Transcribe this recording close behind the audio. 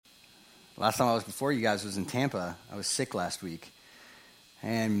Last time I was before you guys was in Tampa. I was sick last week.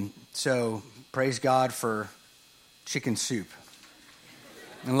 And so praise God for chicken soup.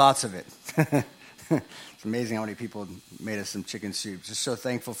 And lots of it. It's amazing how many people made us some chicken soup. Just so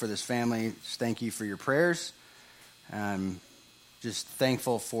thankful for this family. Just thank you for your prayers. Just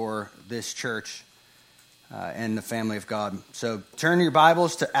thankful for this church and the family of God. So turn your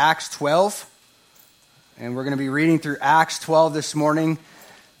Bibles to Acts 12. And we're going to be reading through Acts 12 this morning.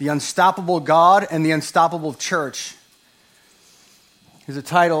 The Unstoppable God and the Unstoppable Church is a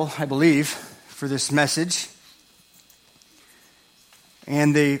title, I believe, for this message.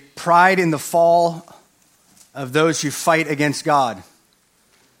 And the pride in the fall of those who fight against God.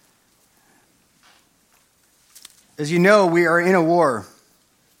 As you know, we are in a war,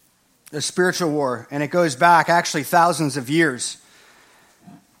 a spiritual war, and it goes back actually thousands of years.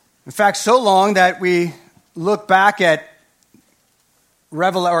 In fact, so long that we look back at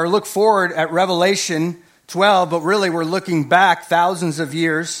look forward at Revelation 12, but really we're looking back thousands of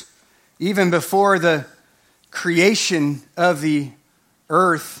years, even before the creation of the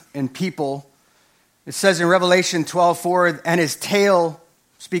earth and people. It says in Revelation 12:4, and his tail,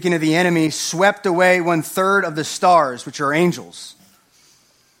 speaking of the enemy, swept away 1/3 of the stars, which are angels,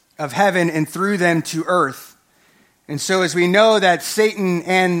 of heaven and threw them to earth. And so as we know that Satan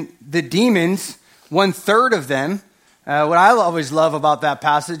and the demons, 1/3 of them, what I always love about that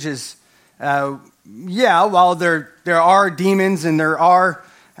passage is, while there are demons and there are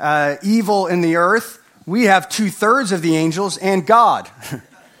evil in the earth, we have 2/3 of the angels and God.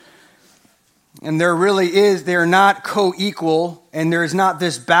 And they're not co-equal, and there's not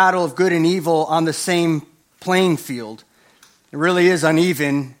this battle of good and evil on the same playing field. It really is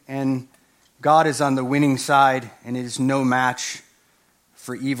uneven, and God is on the winning side, and it is no match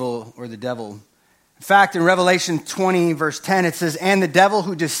for evil or the devil. In fact, in Revelation 20, verse 10, it says, and the devil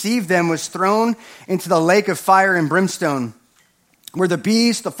who deceived them was thrown into the lake of fire and brimstone, where the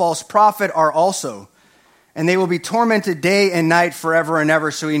beast, the false prophet, are also. And they will be tormented day and night forever and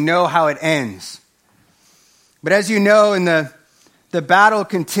ever, so we know how it ends. But as you know, in the battle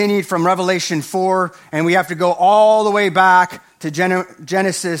continued from Revelation 4, and we have to go all the way back to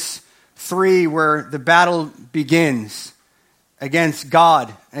Genesis 3, where the battle begins against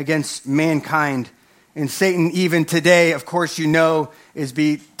God, against mankind. And Satan, even today, of course you know, is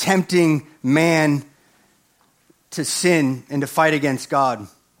tempting man to sin and to fight against God.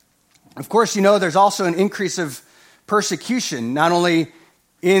 Of course, you know, there's also an increase of persecution, not only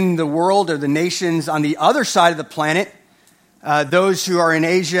in the world or the nations on the other side of the planet, those who are in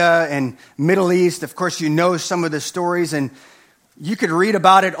Asia and Middle East. Of course, you know some of the stories, and you could read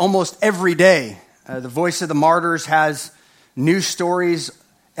about it almost every day. The Voice of the Martyrs has new stories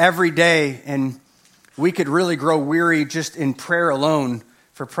every day, and we could really grow weary just in prayer alone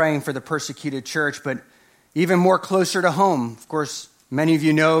for praying for the persecuted church. But even more closer to home, of course, many of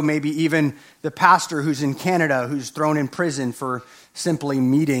you know maybe even the pastor who's in Canada who's thrown in prison for simply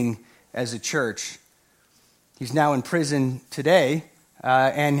meeting as a church. He's now in prison today,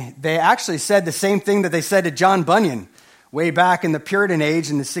 and they actually said the same thing that they said to John Bunyan way back in the Puritan age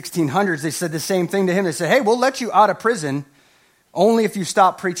in the 1600s. They said the same thing to him. They said, hey, we'll let you out of prison only if you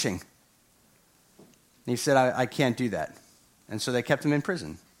stop preaching. And he said, I can't do that. And so they kept him in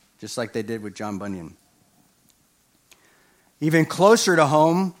prison, just like they did with John Bunyan. Even closer to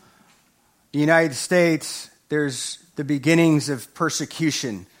home, the United States, there's the beginnings of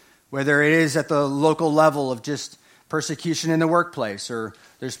persecution, whether it is at the local level of just persecution in the workplace, or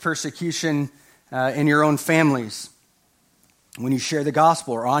there's persecution in your own families when you share the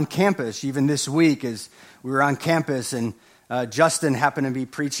gospel, or on campus. Even this week, as we were on campus, and Justin happened to be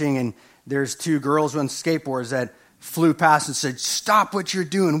preaching, and there's 2 girls on skateboards that flew past and said, stop what you're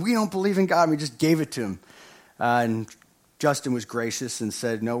doing. We don't believe in God. And we just gave it to him. And Justin was gracious and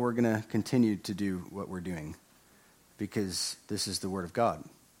said, no, we're going to continue to do what we're doing because this is the word of God.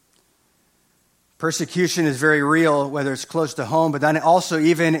 Persecution is very real, whether it's close to home, but then also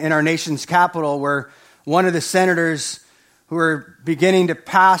even in our nation's capital, where one of the senators who are trying to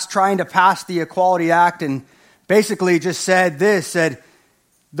pass the Equality Act, and basically just said,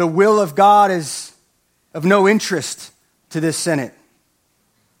 the will of God is of no interest to this Senate.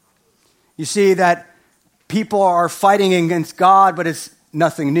 You see that people are fighting against God, but it's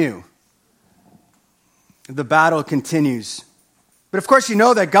nothing new. The battle continues. But of course, you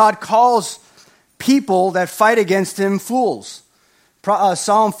know that God calls people that fight against him fools.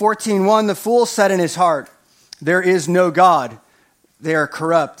 Psalm 14:1, the fool said in his heart, there is no God. They are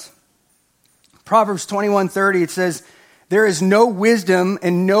corrupt. Proverbs 21:30, it says, there is no wisdom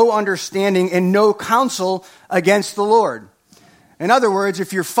and no understanding and no counsel against the Lord. In other words,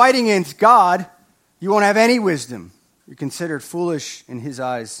 if you're fighting against God, you won't have any wisdom. You're considered foolish in his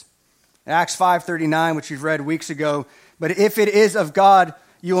eyes. Acts 5:39, which we've read weeks ago, but if it is of God,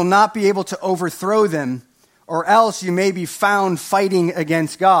 you will not be able to overthrow them, or else you may be found fighting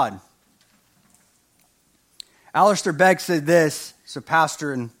against God. Alistair Begg said this, he's a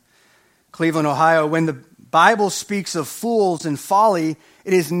pastor in Cleveland, Ohio, when the Bible speaks of fools and folly,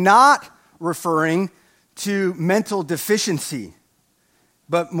 it is not referring to mental deficiency,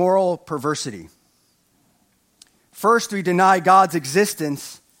 but moral perversity. First, we deny God's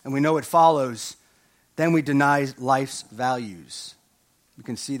existence, and we know it follows. Then we deny life's values. We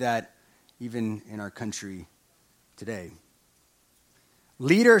can see that even in our country today.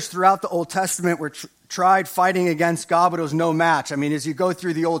 Leaders throughout the Old Testament were tried fighting against God, but it was no match. I mean, as you go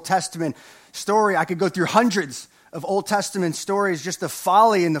through the Old Testament story, I could go through hundreds of Old Testament stories, just the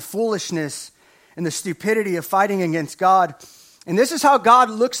folly and the foolishness and the stupidity of fighting against God. And this is how God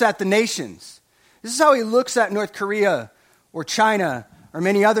looks at the nations. This is how he looks at North Korea or China or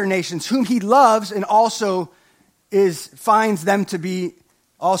many other nations whom he loves and also finds them to be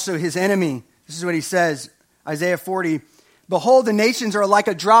also his enemy. This is what he says, Isaiah 40, behold, the nations are like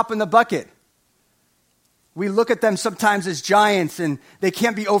a drop in the bucket. We look at them sometimes as giants and they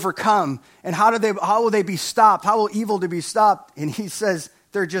can't be overcome. And how will they be stopped? How will evil to be stopped? And he says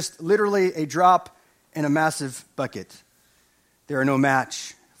they're just literally a drop in a massive bucket. They are no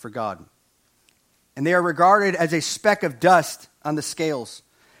match for God. And they are regarded as a speck of dust on the scales.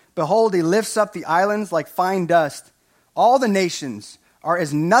 Behold, he lifts up the islands like fine dust. All the nations are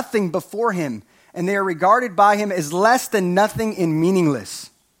as nothing before him, and they are regarded by him as less than nothing and meaningless.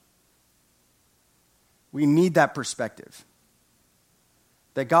 We need that perspective,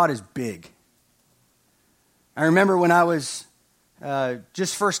 that God is big. I remember when I was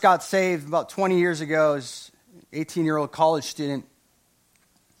just first got saved about 20 years ago as an 18-year-old college student.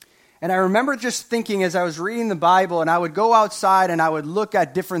 And I remember just thinking as I was reading the Bible, and I would go outside and I would look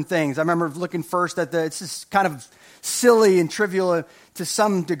at different things. I remember looking first at it's just kind of silly and trivial to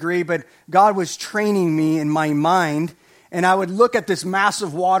some degree, but God was training me in my mind, and I would look at this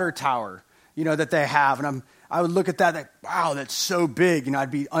massive water tower, that they have, and I would look at that, wow, that's so big, I'd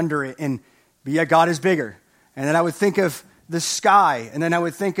be under it, but yet God is bigger. And then I would think of the sky, and then I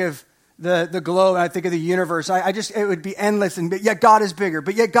would think of the globe, and I think of the universe. It would be endless, but yet God is bigger,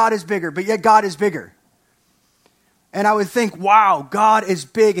 but yet God is bigger, but yet God is bigger. And I would think, wow, God is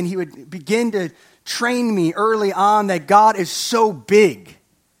big, and he would begin to train me early on that God is so big.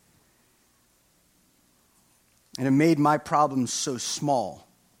 And it made my problems so small,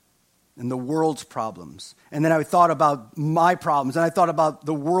 and the world's problems. And then I thought about my problems, and I thought about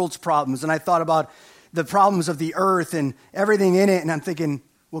the world's problems, and I thought about the problems of the earth and everything in it, and I'm thinking,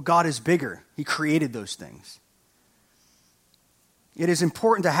 well, God is bigger. He created those things. It is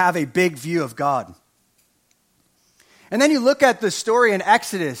important to have a big view of God. And then you look at the story in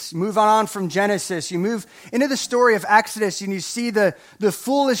Exodus, move on from Genesis, you move into the story of Exodus, and you see the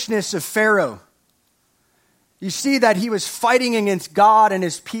foolishness of Pharaoh. You see that he was fighting against God and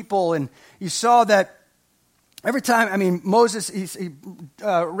his people, and you saw that every time, Moses, he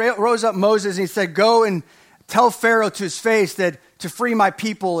rose up Moses and he said, go and tell Pharaoh to his face that to free my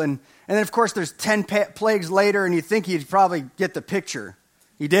people. And then, of course, there's 10 plagues later, and you think he'd probably get the picture.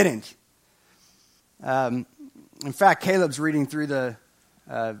 He didn't. In fact, Caleb's reading through the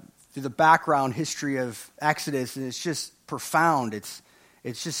background history of Exodus, and it's just profound. It's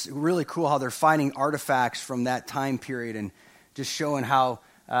just really cool how they're finding artifacts from that time period and just showing how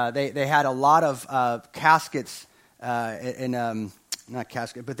they had a lot of caskets not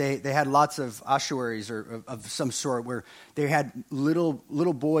casket, but they had lots of ossuaries or of some sort where they had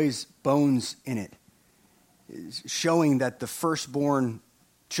little boys' bones in it, showing that the firstborn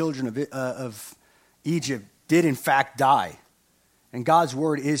children of Egypt did in fact die. And God's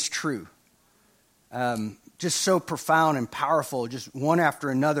word is true. Just so profound and powerful, just one after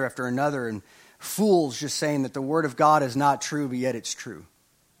another, and fools just saying that the word of God is not true, but yet it's true.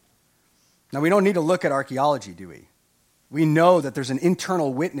 Now, we don't need to look at archaeology, do we? We know that there's an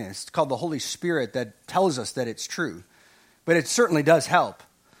internal witness called the Holy Spirit that tells us that it's true. But it certainly does help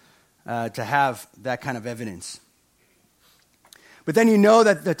to have that kind of evidence. But then you know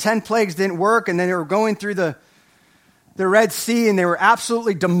that the 10 plagues didn't work, and then they were going through the Red Sea, and they were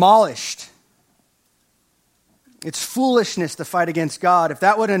absolutely demolished. It's foolishness to fight against God. If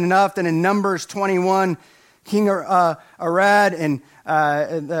that wasn't enough, then in Numbers 21, King Arad and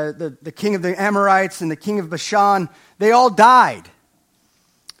the king of the Amorites and the king of Bashan, they all died.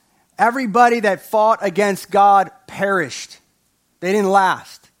 Everybody that fought against God perished. They didn't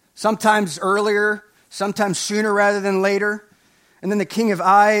last. Sometimes earlier, sometimes sooner rather than later. And then the king of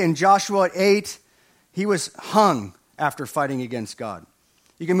Ai in Joshua 8, he was hung after fighting against God.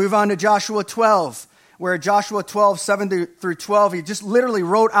 You can move on to Joshua 12, where Joshua 12, 7 through 12, he just literally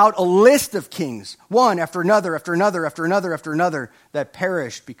wrote out a list of kings, one after another, after another, after another, after another, that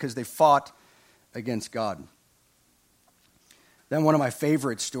perished because they fought against God. Then one of my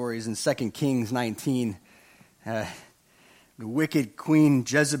favorite stories in 2 Kings 19, the wicked queen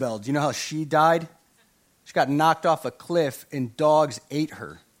Jezebel. Do you know how she died? She got knocked off a cliff and dogs ate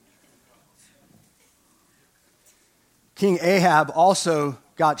her. King Ahab also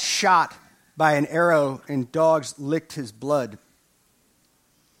got shot by an arrow and dogs licked his blood.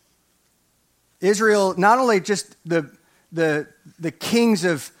 Israel, not only just the kings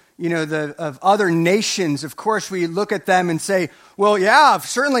of of other nations, of course we look at them and say, well, yeah,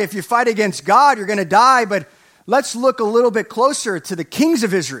 certainly if you fight against God, you're going to die, but let's look a little bit closer to the kings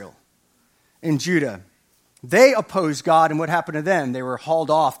of Israel and Judah. They opposed God, and what happened to them? They were hauled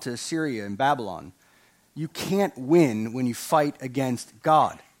off to Syria and Babylon. You can't win when you fight against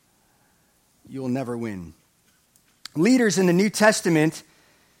God. You'll never win. Leaders in the New Testament,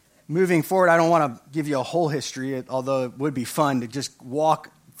 moving forward, I don't want to give you a whole history, although it would be fun to just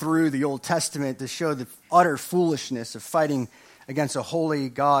walk through the Old Testament to show the utter foolishness of fighting against a holy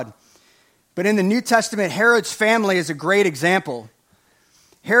God. But in the New Testament, Herod's family is a great example.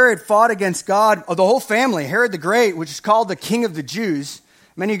 Herod fought against God, the whole family, Herod the Great, which is called the King of the Jews.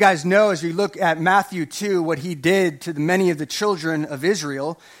 Many of you guys know, as we look at Matthew 2, what he did to many of the children of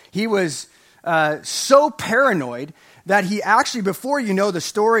Israel. He was so paranoid that he actually, before you know the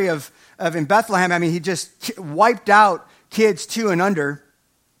story of in Bethlehem, he just wiped out kids 2 and under.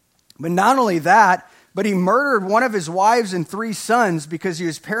 But not only that, but he murdered one of his wives and 3 sons because he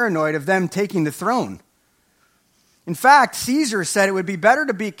was paranoid of them taking the throne. In fact, Caesar said it would be better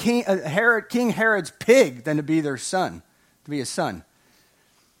to be King Herod's pig than to be their son, to be his son.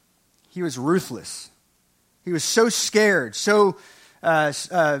 He was ruthless. He was so scared, so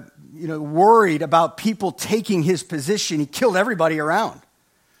worried about people taking his position. He killed everybody around.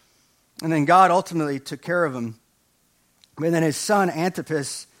 And then God ultimately took care of him. And then his son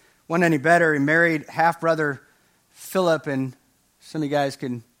Antipas wasn't any better. He married half-brother Philip, and some of you guys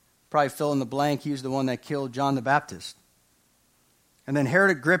can probably fill in the blank. He was the one that killed John the Baptist. And then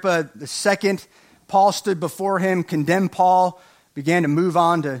Herod Agrippa II, Paul stood before him, condemned Paul, began to move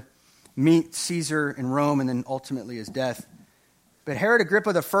on to meet Caesar in Rome, and then ultimately his death. But Herod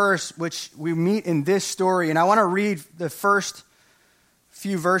Agrippa I, which we meet in this story, and I want to read the first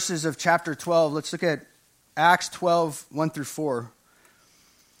few verses of chapter 12. Let's look at Acts 12, 1 through 4.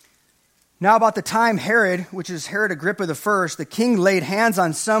 Now about the time Herod, which is Herod Agrippa I, the king laid hands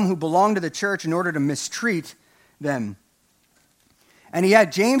on some who belonged to the church in order to mistreat them. And he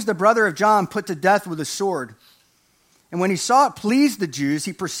had James, the brother of John, put to death with a sword. And when he saw it pleased the Jews,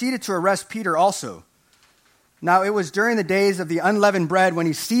 he proceeded to arrest Peter also. Now it was during the days of the unleavened bread when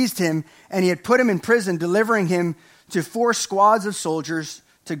he seized him, and he had put him in prison, delivering him to 4 squads of soldiers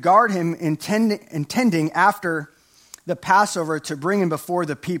to guard him, intending after the Passover to bring him before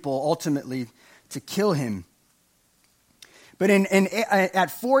the people, ultimately to kill him. But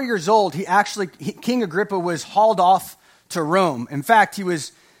at 4 years old, King Agrippa was hauled off to Rome. In fact, he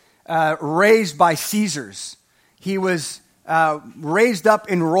was raised by Caesars. He was raised up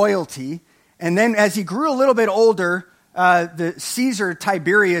in royalty. And then as he grew a little bit older, the Caesar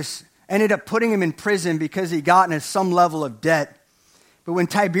Tiberius ended up putting him in prison because he got into some level of debt. But when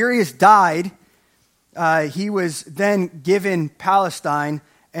Tiberius died, he was then given Palestine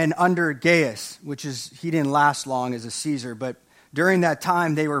and under Gaius, he didn't last long as a Caesar, but during that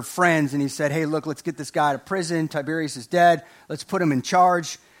time they were friends, and he said, hey, look, let's get this guy out of prison. Tiberius is dead. Let's put him in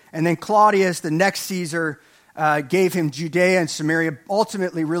charge. And then Claudius, the next Caesar, gave him Judea and Samaria,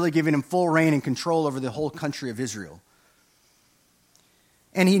 ultimately really giving him full reign and control over the whole country of Israel.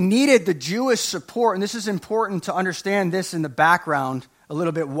 And he needed the Jewish support, and this is important to understand this in the background a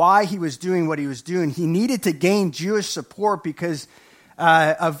little bit, why he was doing what he was doing. He needed to gain Jewish support because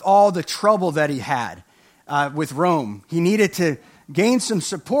of all the trouble that he had with Rome. He needed to gain some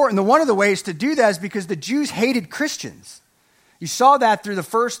support, and one of the ways to do that is because the Jews hated Christians. You saw that through the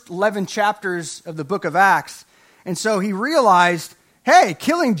first 11 chapters of the book of Acts. And so he realized, hey,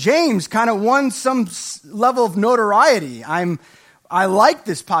 killing James kind of won some level of notoriety. I like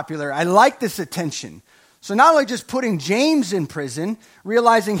this popularity. I like this attention. So not only just putting James in prison,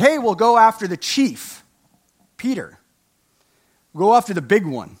 realizing, hey, we'll go after the chief, Peter. We'll go after the big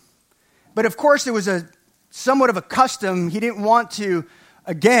one. But of course, there was somewhat of a custom. He didn't want to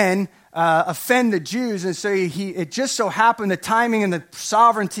again, offend the Jews. And so it just so happened the timing and the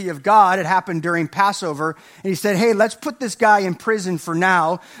sovereignty of God had happened during Passover. And he said, hey, let's put this guy in prison for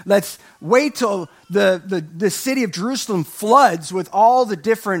now. Let's wait till the city of Jerusalem floods with all the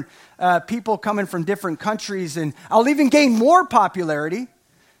different people coming from different countries. And I'll even gain more popularity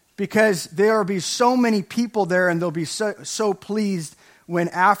because there will be so many people there, and they'll be so pleased when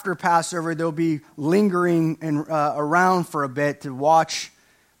after Passover they'll be lingering and around for a bit to watch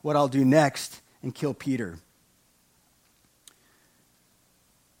what I'll do next and kill Peter.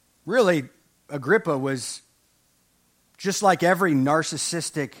 Really, Agrippa was just like every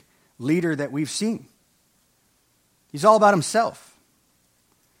narcissistic leader that we've seen. He's all about himself.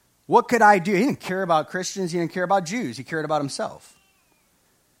 What could I do? He didn't care about Christians. He didn't care about Jews. He cared about himself.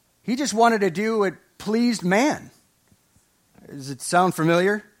 He just wanted to do what pleased man. Does it sound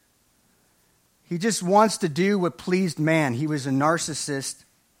familiar? He just wants to do what pleased man. He was a narcissist,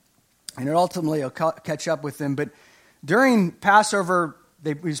 and it ultimately will catch up with him. But during Passover,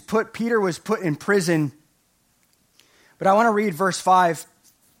 Peter was put in prison. But I want to read verse 5.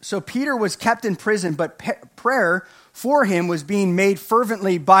 So Peter was kept in prison, but prayer for him was being made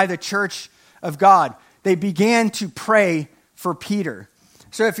fervently by the church of God. They began to pray for Peter.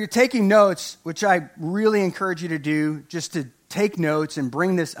 So if you're taking notes, which I really encourage you to do, just to take notes and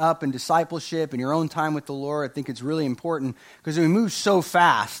bring this up in discipleship and your own time with the Lord, I think it's really important because we move so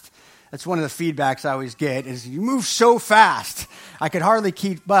fast. That's one of the feedbacks I always get is you move so fast. I could hardly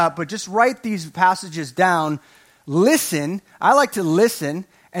keep up, but just write these passages down. Listen. I like to listen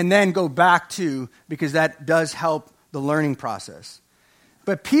and then go back to, because that does help the learning process.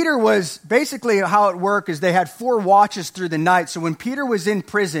 But Peter was, basically how it worked is they had 4 watches through the night. So when Peter was in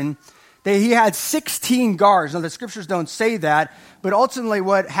prison, he had 16 guards. Now the scriptures don't say that, but ultimately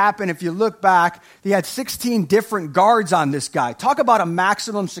what happened, if you look back, he had 16 different guards on this guy. Talk about a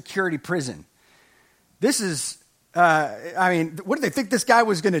maximum security prison. This is, what did they think this guy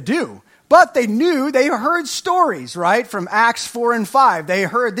was going to do? But they heard stories, right, from Acts 4 and 5. They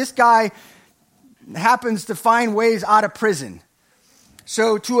heard this guy happens to find ways out of prison.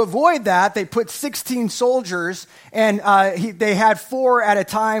 So to avoid that, they put 16 soldiers, and they had 4 at a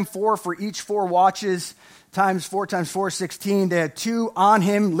time, 4 for each 4 watches, times 4 times 4, 16. They had 2 on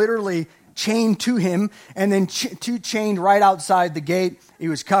him, literally chained to him, and then 2 chained right outside the gate. He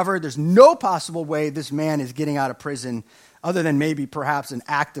was covered. There's no possible way this man is getting out of prison other than maybe perhaps an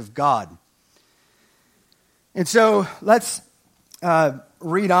act of God. And so let's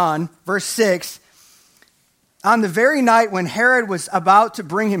read on. Verse 6. On the very night when Herod was about to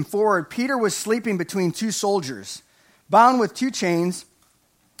bring him forward, Peter was sleeping between 2 soldiers, bound with 2 chains,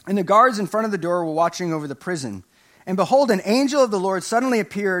 and the guards in front of the door were watching over the prison. And behold, an angel of the Lord suddenly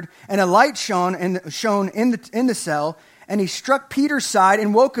appeared, and a light shone in the cell, and he struck Peter's side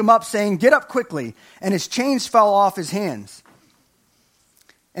and woke him up, saying, "Get up quickly." And his chains fell off his hands.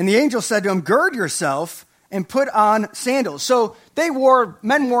 And the angel said to him, "Gird yourself and put on sandals." So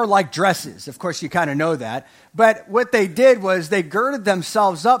men wore like dresses. Of course, you kind of know that. But what they did was they girded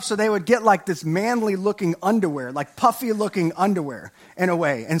themselves up so they would get like this manly looking underwear, like puffy looking underwear in a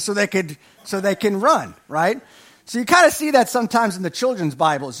way. And so they can run, right? So you kind of see that sometimes in the children's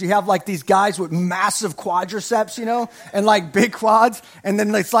Bibles. You have like these guys with massive quadriceps, and like big quads. And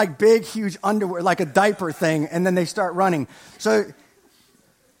then it's like big, huge underwear, like a diaper thing. And then they start running.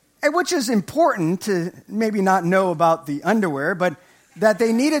 And which is important to maybe not know about the underwear, but that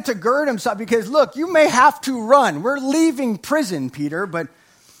they needed to gird himself because, look, you may have to run. We're leaving prison, Peter, but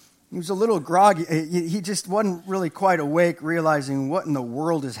he was a little groggy. He just wasn't really quite awake, realizing what in the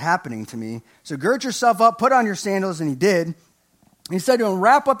world is happening to me. So gird yourself up, put on your sandals, and he did. He said to him,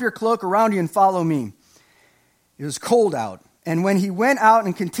 "Wrap up your cloak around you and follow me." It was cold out. And when he went out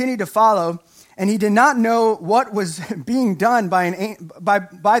and continued to follow, and he did not know what was being done by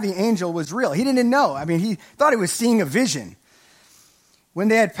the angel was real. He didn't know. He thought he was seeing a vision. When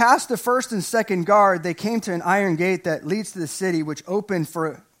they had passed the first and second guard, they came to an iron gate that leads to the city, which opened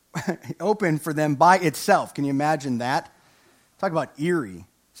for them by itself. Can you imagine that? Talk about eerie.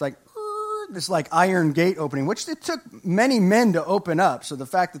 It's like this iron gate opening, which it took many men to open up. So the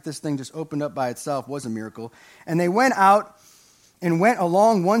fact that this thing just opened up by itself was a miracle. And they went out and went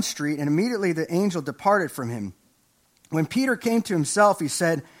along one street, and immediately the angel departed from him. When Peter came to himself, he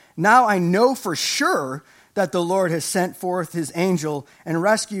said, "Now I know for sure that the Lord has sent forth his angel and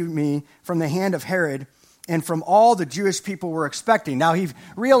rescued me from the hand of Herod and from all the Jewish people were expecting." Now he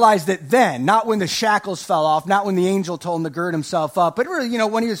realized it then, not when the shackles fell off, not when the angel told him to gird himself up, but really,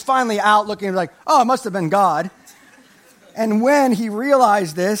 when he was finally out looking like, oh, it must have been God. And when he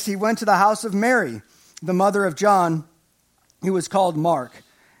realized this, he went to the house of Mary, the mother of John, He was called Mark,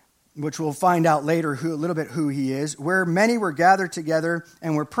 which we'll find out later a little bit who he is, where many were gathered together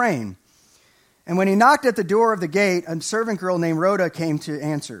and were praying. And when he knocked at the door of the gate, a servant girl named Rhoda came to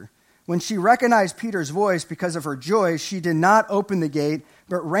answer. When she recognized Peter's voice because of her joy, she did not open the gate,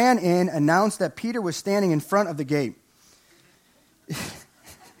 but ran in, announced that Peter was standing in front of the gate.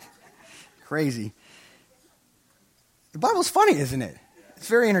 Crazy. The Bible's funny, isn't it? It's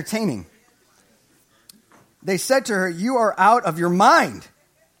very entertaining. They said to her, "You are out of your mind."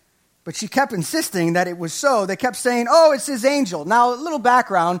 But she kept insisting that it was so. They kept saying, "Oh, it's his angel." Now, a little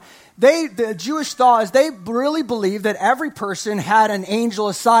background. The Jewish thought is they really believed that every person had an angel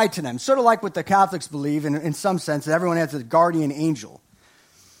assigned to them. Sort of like what the Catholics believe in some sense, that everyone has a guardian angel.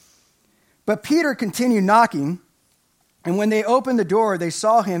 But Peter continued knocking, and when they opened the door, they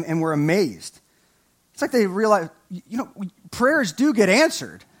saw him and were amazed. It's like they realized, prayers do get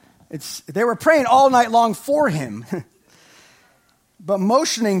answered. They were praying all night long for him. But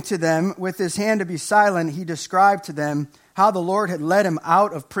motioning to them with his hand to be silent, he described to them how the Lord had led him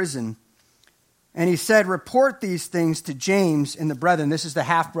out of prison. And he said, "Report these things to James and the brethren." This is the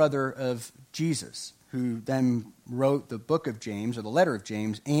half-brother of Jesus, who then wrote the book of James, or the letter of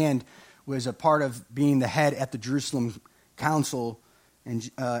James, and was a part of being the head at the Jerusalem council in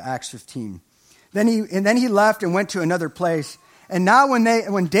Acts 15. Then he left and went to another place. And now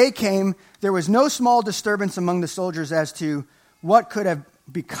when day came, there was no small disturbance among the soldiers as to what could have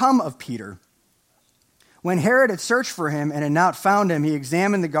become of Peter. When Herod had searched for him and had not found him, he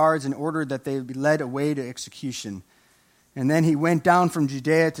examined the guards and ordered that they be led away to execution. And then he went down from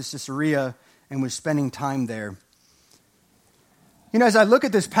Judea to Caesarea and was spending time there. As I look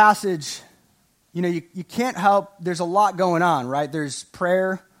at this passage, you can't help, there's a lot going on, right? There's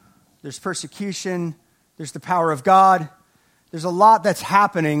prayer, there's persecution, there's the power of God. There's a lot that's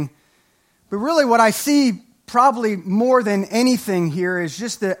happening. But really what I see probably more than anything here is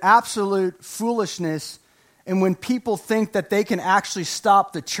just the absolute foolishness and when people think that they can actually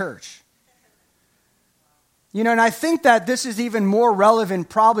stop the church. And I think that this is even more relevant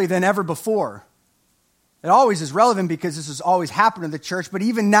probably than ever before. It always is relevant because this has always happened in the church, but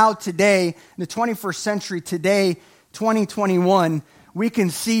even now today, in the 21st century, today, 2021, we can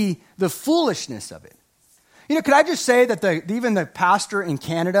see the foolishness of it. Could I just say that even the pastor in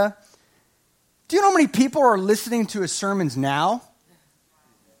Canada, do you know how many people are listening to his sermons now?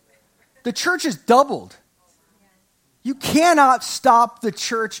 The church has doubled. You cannot stop the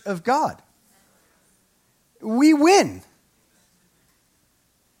church of God. We win.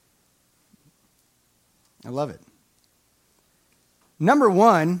 I love it. Number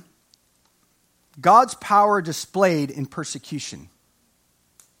one, God's power displayed in persecution.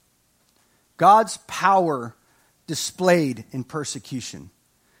 God's power displayed in persecution.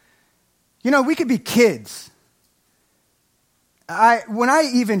 We could be kids. When I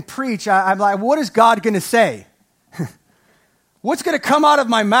even preach, I'm like, what is God going to say? What's going to come out of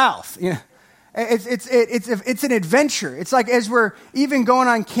my mouth? It's an adventure. It's like as we're even going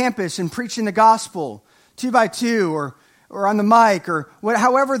on campus and preaching the gospel 2 by 2 or on the mic or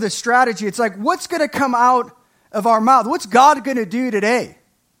however the strategy, it's like, what's going to come out of our mouth? What's God going to do today?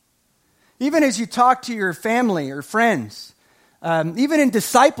 Even as you talk to your family or friends, even in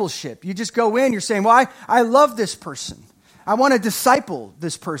discipleship, you just go in, you're saying, well, I love this person. I want to disciple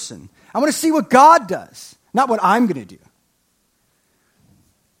this person. I want to see what God does, not what I'm going to do.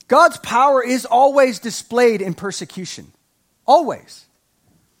 God's power is always displayed in persecution. Always.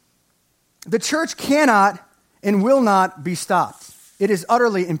 The church cannot and will not be stopped. It is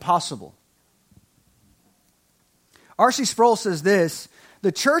utterly impossible. R.C. Sproul says this: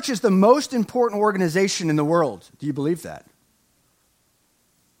 the church is the most important organization in the world. Do you believe that?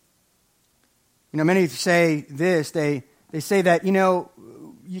 Many say this. They say that,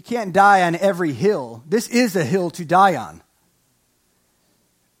 you can't die on every hill. This is a hill to die on.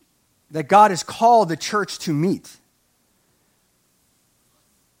 That God has called the church to meet.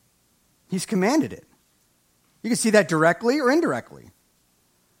 He's commanded it. You can see that directly or indirectly.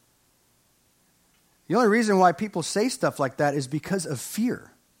 The only reason why people say stuff like that is because of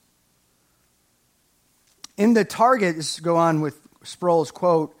fear. In the target, let's go on with Sproul's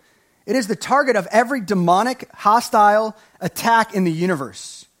quote, it is the target of every demonic, hostile attack in the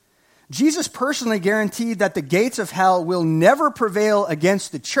universe. Jesus personally guaranteed that the gates of hell will never prevail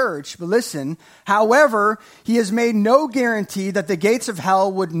against the church. But listen, however, he has made no guarantee that the gates of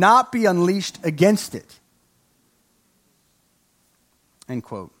hell would not be unleashed against it. End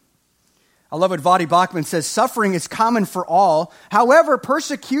quote. I love what Voddie Baucham says, suffering is common for all. However,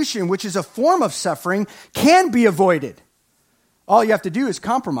 persecution, which is a form of suffering, can be avoided. All you have to do is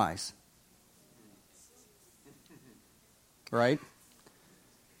compromise. right?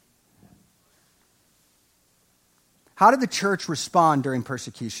 How did the church respond during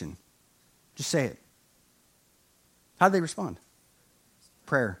persecution? Just say it. How did they respond?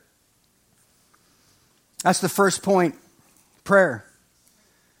 Prayer. That's the first point. Prayer.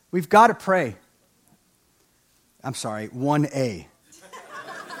 We've got to pray. I'm sorry, 1A.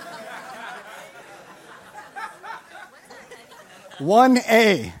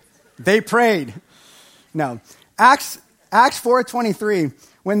 1A. They prayed. No. Acts 4:23.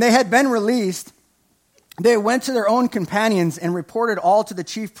 When they had been released, they went to their own companions and reported all to the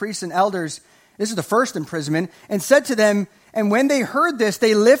chief priests and elders. This is the first imprisonment. And said to them, and when they heard this,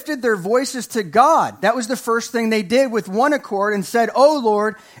 they lifted their voices to God. That was the first thing they did with one accord and said, "O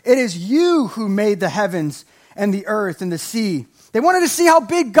Lord, it is you who made the heavens and the earth and the sea." They wanted to see how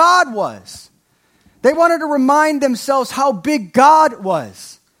big God was. They wanted to remind themselves how big God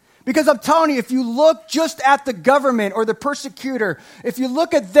was. Because I'm telling you, if you look just at the government or the persecutor, if you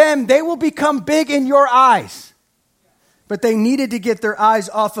look at them, they will become big in your eyes. But they needed to get their eyes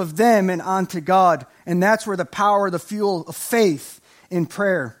off of them and onto God. And that's where the power, the fuel of faith in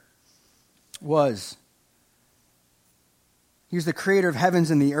prayer was. He is the creator of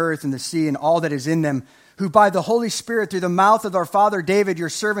heavens and the earth and the sea and all that is in them, who by the Holy Spirit through the mouth of our father David, your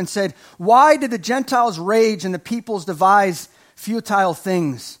servant, said, "Why did the Gentiles rage and the peoples devise futile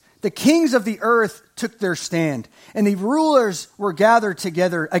things? The kings of the earth took their stand, and the rulers were gathered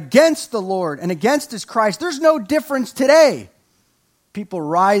together against the Lord and against his Christ." There's no difference today. People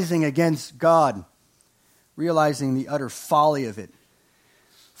rising against God, realizing the utter folly of it.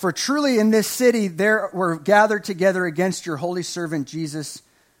 "For truly in this city there were gathered together against your holy servant Jesus,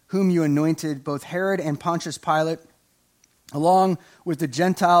 whom you anointed, both Herod and Pontius Pilate, along with the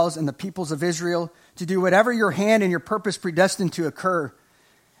Gentiles and the peoples of Israel, to do whatever your hand and your purpose predestined to occur.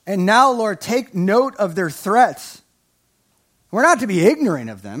 And now, Lord, take note of their threats." We're not to be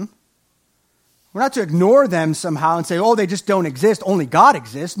ignorant of them. We're not to ignore them somehow and say, "Oh, they just don't exist. Only God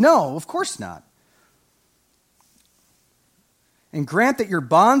exists." No, of course not. "And grant that your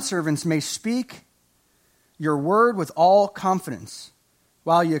bondservants may speak your word with all confidence,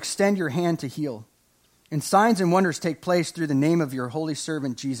 while you extend your hand to heal. And signs and wonders take place through the name of your holy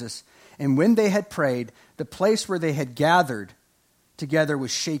servant Jesus." And when they had prayed, the place where they had gathered together was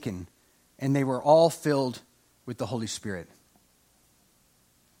shaken, and they were all filled with the Holy Spirit,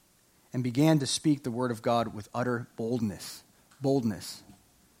 and began to speak the word of God with utter boldness. Boldness.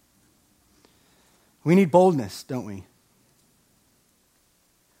 We need boldness, don't we?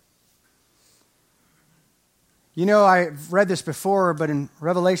 You know, I've read this before, but in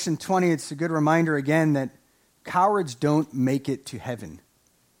Revelation 20, it's a good reminder again that cowards don't make it to heaven.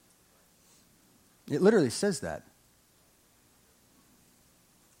 It literally says that.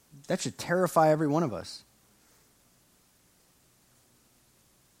 That should terrify every one of us.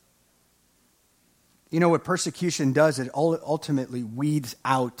 You know what persecution does? It ultimately weeds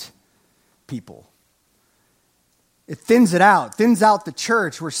out people. It thins it out, thins out the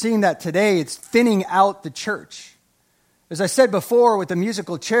church. We're seeing that today. It's thinning out the church. As I said before with the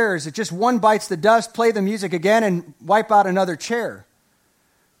musical chairs, it just one bites the dust, play the music again, and wipe out another chair.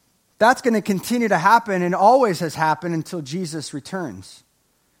 That's going to continue to happen and always has happened until Jesus returns.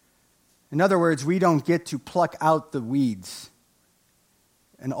 In other words, we don't get to pluck out the weeds.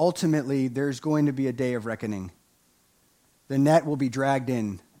 And ultimately, there's going to be a day of reckoning. The net will be dragged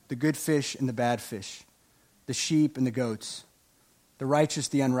in, the good fish and the bad fish, the sheep and the goats, the righteous,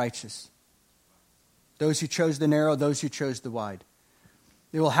 the unrighteous, those who chose the narrow, those who chose the wide.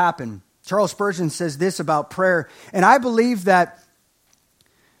 It will happen. Charles Spurgeon says this about prayer, and I believe that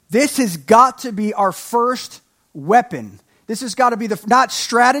this has got to be our first weapon. This has got to be not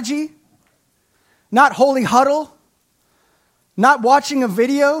strategy, not holy huddle, not watching a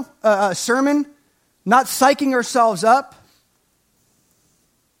video, a sermon, not psyching ourselves up,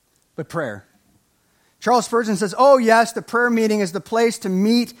 but prayer. Charles Spurgeon says, "Oh yes, the prayer meeting is the place to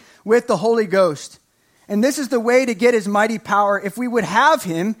meet with the Holy Ghost. And this is the way to get his mighty power. If we would have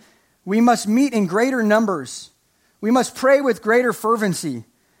him, we must meet in greater numbers. We must pray with greater fervency.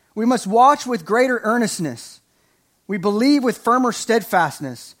 We must watch with greater earnestness. We believe with firmer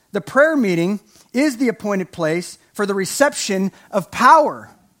steadfastness. The prayer meeting is the appointed place for the reception of power."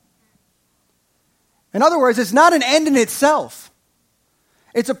 In other words, it's not an end in itself.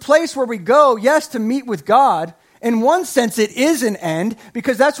 It's a place where we go, yes, to meet with God. In one sense, it is an end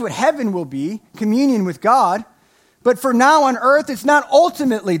because that's what heaven will be, communion with God. But for now on earth, it's not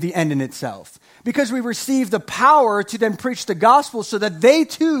ultimately the end in itself because we receive the power to then preach the gospel so that they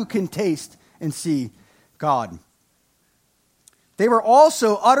too can taste and see God. They were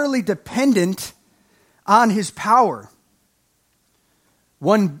also utterly dependent on his power.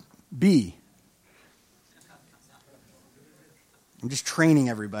 1B. I'm just training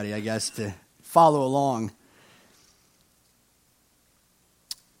everybody, I guess, to follow along.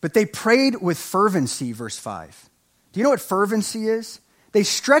 But they prayed with fervency, verse 5. Do you know what fervency is? They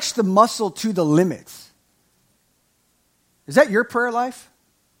stretched the muscle to the limits. Is that your prayer life?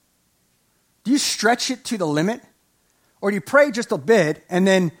 Do you stretch it to the limit? Or do you pray just a bit and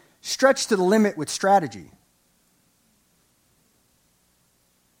then stretch to the limit with strategy?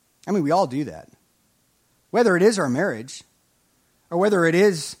 I mean, we all do that. Whether it is our marriage, or whether it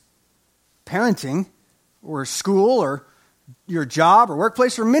is parenting, or school, or your job, or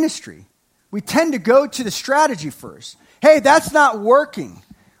workplace, or ministry. We tend to go to the strategy first. Hey, that's not working.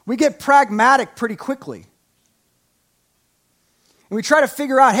 We get pragmatic pretty quickly. And we try to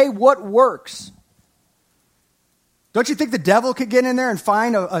figure out, hey, what works? Don't you think the devil could get in there and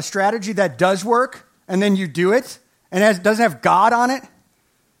find a strategy that does work, and then you do it, and it doesn't have God on it?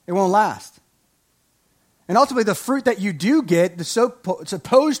 It won't last. And ultimately, the fruit that you do get, the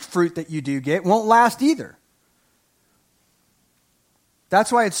supposed fruit that you do get, won't last either.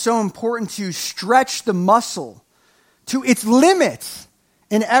 That's why it's so important to stretch the muscle to its limits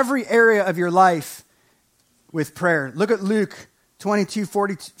in every area of your life with prayer. Look at Luke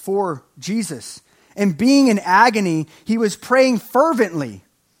 22:44, Jesus. And being in agony, he was praying fervently.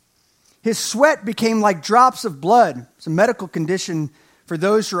 His sweat became like drops of blood. It's a medical condition for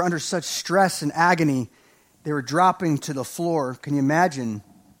those who are under such stress and agony. They were dropping to the floor. Can you imagine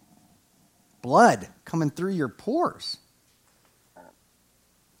blood coming through your pores?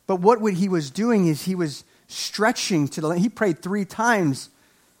 But what he was doing is he was stretching to the limit. He prayed 3 times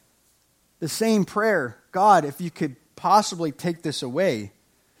the same prayer. God, if you could possibly take this away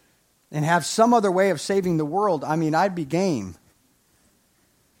and have some other way of saving the world, I mean, I'd be game.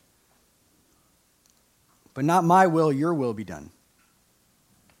 But not my will, your will be done.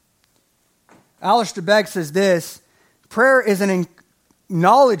 Alistair Begg says this: prayer is an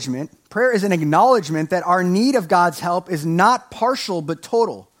acknowledgement that our need of God's help is not partial but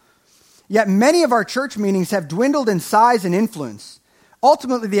total. Yet many of our church meetings have dwindled in size and influence.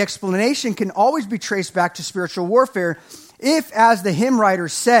 Ultimately, the explanation can always be traced back to spiritual warfare if, as the hymn writer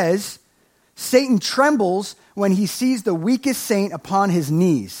says, Satan trembles when he sees the weakest saint upon his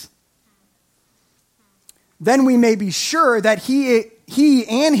knees. Then we may be sure that he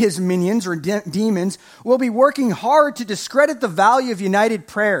and his minions or demons will be working hard to discredit the value of united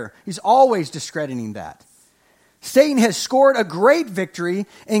prayer. He's always discrediting that. Satan has scored a great victory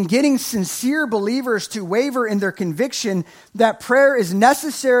in getting sincere believers to waver in their conviction that prayer is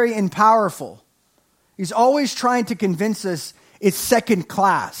necessary and powerful. He's always trying to convince us it's second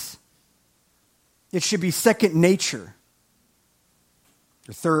class. It should be second nature,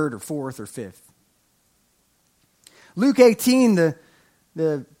 or third, or fourth, or fifth. Luke 18,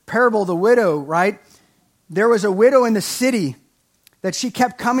 the parable of the widow, right? There was a widow in the city that she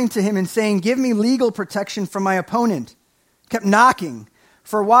kept coming to him and saying, give me legal protection from my opponent. Kept knocking.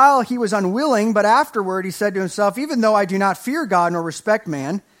 For a while he was unwilling, but afterward he said to himself, even though I do not fear God nor respect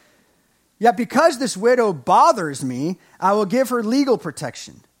man, yet because this widow bothers me, I will give her legal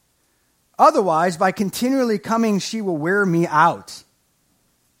protection. Otherwise, by continually coming, she will wear me out.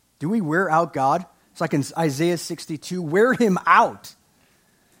 Do we wear out God? It's like in Isaiah 62, wear him out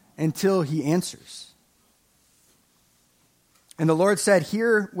until he answers. And the Lord said,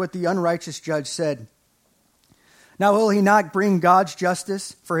 hear what the unrighteous judge said. Now will he not bring God's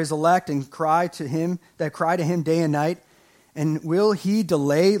justice for his elect and cry to him day and night? And will he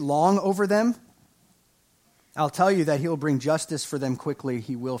delay long over them? I'll tell you that he will bring justice for them quickly.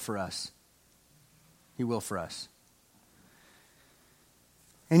 He will for us. He will for us.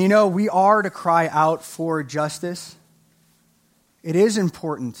 And you know, we are to cry out for justice. It is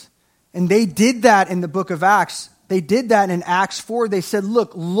important. And they did that in the book of Acts. They did that in Acts 4. They said,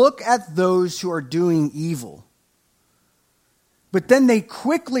 look at those who are doing evil. But then they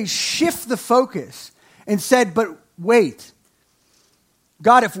quickly shift the focus and said, but wait.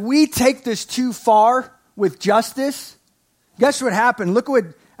 God, if we take this too far with justice, guess what happened? Look what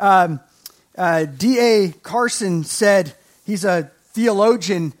D.A. Carson said. He's a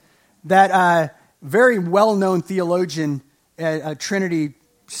theologian, that very well-known theologian at Trinity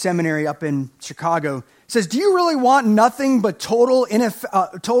Seminary up in Chicago. Says, do you really want nothing but total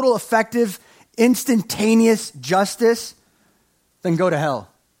effective, instantaneous justice? Then go to hell.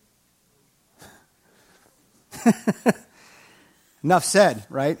 Enough said,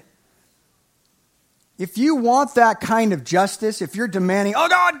 right? If you want that kind of justice, if you're demanding, oh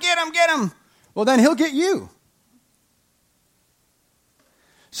God, get him, well then he'll get you.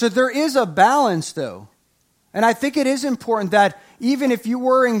 So there is a balance, though. And I think it is important that even if you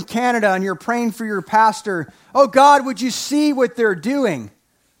were in Canada and you're praying for your pastor, oh God, would you see what they're doing?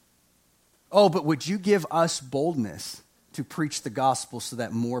 Oh, but would you give us boldness to preach the gospel so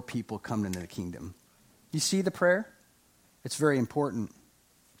that more people come into the kingdom? You see the prayer? It's very important.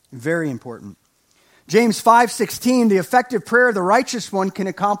 Very important. James 5:16, the effective prayer of the righteous one can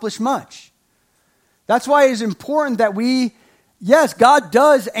accomplish much. That's why it is important that yes, God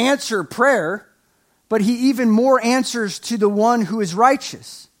does answer prayer, but he even more answers to the one who is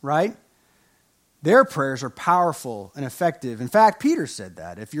righteous, right? Their prayers are powerful and effective. In fact, Peter said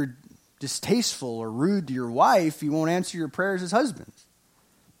that. If you're distasteful or rude to your wife, he won't answer your prayers as husbands.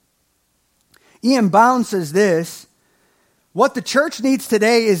 Ian Bound says this: what the church needs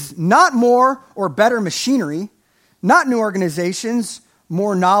today is not more or better machinery, not new organizations,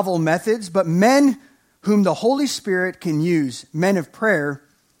 more novel methods, but men whom the Holy Spirit can use, men of prayer,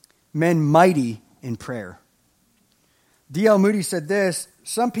 men mighty in prayer. D.L. Moody said this: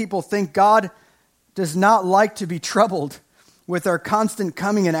 some people think God does not like to be troubled with our constant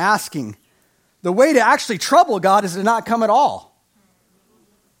coming and asking. The way to actually trouble God is to not come at all.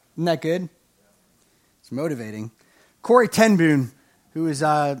 Isn't that good? It's motivating. Corrie ten Boom, who was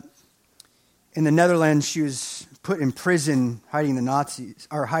in the Netherlands, she was put in prison hiding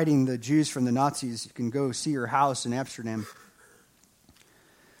the Jews from the Nazis. You can go see her house in Amsterdam.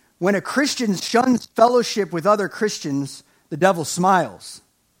 When a Christian shuns fellowship with other Christians, the devil smiles.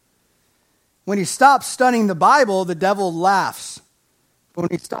 When he stops studying the Bible, the devil laughs. But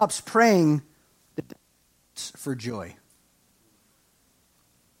when he stops praying, the devil laughs for joy.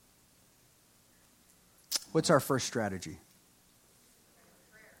 What's our first strategy?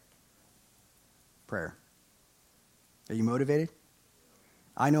 Prayer. Are you motivated?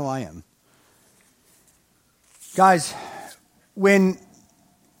 I know I am. Guys, when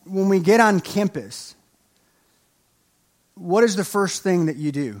we get on campus, what is the first thing that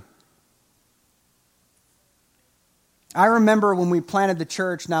you do? I remember when we planted the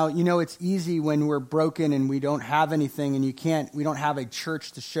church. Now, it's easy when we're broken and we don't have anything and we don't have a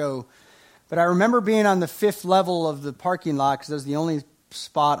church to show. But I remember being on the 5th level of the parking lot, because that was the only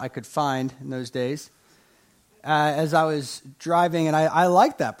spot I could find in those days, as I was driving. And I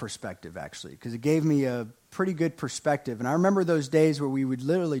liked that perspective, actually, because it gave me a pretty good perspective. And I remember those days where we would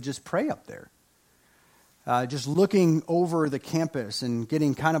literally just pray up there, just looking over the campus and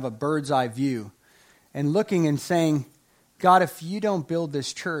getting kind of a bird's eye view and looking and saying, God, if you don't build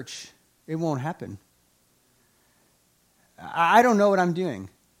this church, it won't happen. I don't know what I'm doing.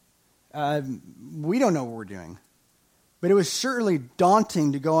 We don't know what we're doing. But it was certainly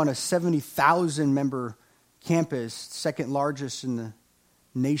daunting to go on a 70,000 member campus, second largest in the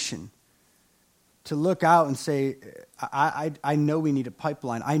nation, to look out and say, I know we need a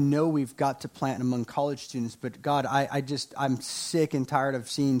pipeline. I know we've got to plant among college students, but God, I'm sick and tired of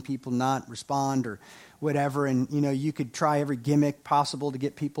seeing people not respond or whatever. And, you could try every gimmick possible to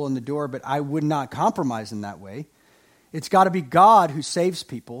get people in the door, but I would not compromise in that way. It's got to be God who saves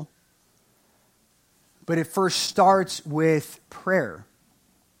people. But it first starts with prayer.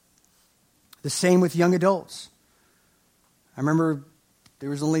 The same with young adults. I remember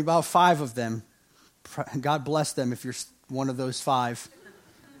there was only about 5 of them. God bless them if you're one of those 5.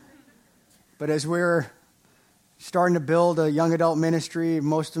 But as we're starting to build a young adult ministry,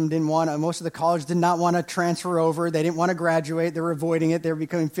 most of the college did not want to transfer over. They didn't want to graduate. They were avoiding it. They were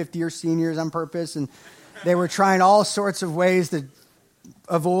becoming 50-year seniors on purpose. And they were trying all sorts of ways to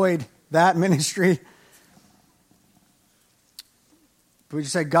avoid that ministry. But we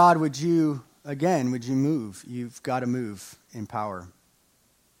just said, God, would you move? You've got to move in power.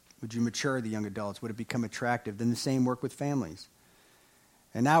 Would you mature the young adults? Would it become attractive? Then the same work with families.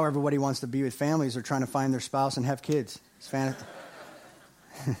 And now everybody wants to be with families. They're trying to find their spouse and have kids. It's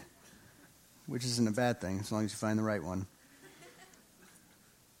which isn't a bad thing, as long as you find the right one.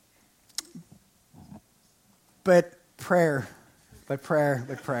 But prayer.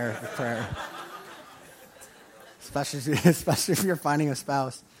 Especially if you're finding a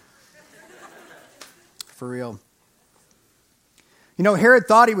spouse. For real. Herod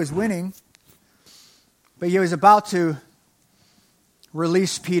thought he was winning, but he was about to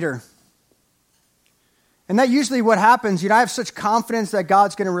release Peter. And that usually what happens. I have such confidence that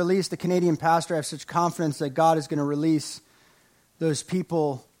God's going to release the Canadian pastor. I have such confidence that God is going to release those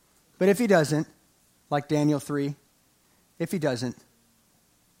people. But if he doesn't, like Daniel 3, if he doesn't,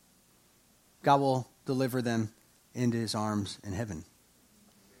 God will deliver them into his arms in heaven.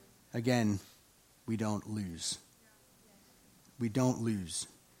 Again, we don't lose. We don't lose.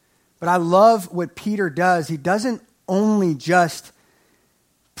 But I love what Peter does. He doesn't only just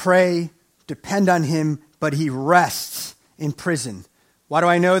pray, depend on him, but he rests in prison. Why do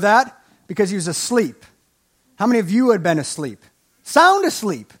I know that? Because he was asleep. How many of you had been asleep? Sound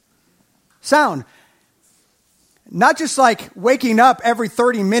asleep. Sound. Not just like waking up every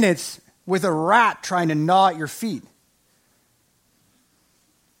 30 minutes with a rat trying to gnaw at your feet.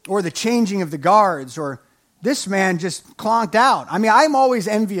 Or the changing of the guards, or this man just clonked out. I mean, I'm always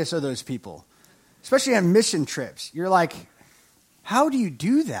envious of those people, especially on mission trips. You're like, how do you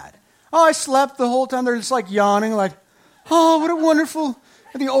do that? Oh, I slept the whole time. They're just like yawning, like, oh, what a wonderful,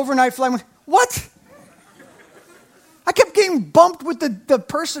 the overnight flight. What? I kept getting bumped with the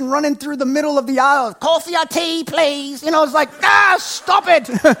person running through the middle of the aisle. Coffee or tea, please. It's like, stop it.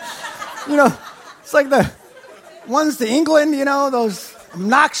 It's like the ones to England, those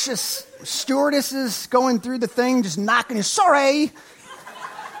obnoxious stewardesses going through the thing, just knocking, sorry.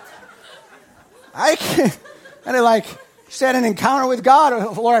 I had just had an encounter with God.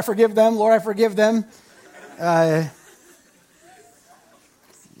 Oh, Lord, I forgive them. Lord, I forgive them.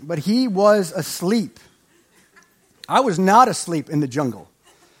 But he was asleep. I was not asleep in the jungle.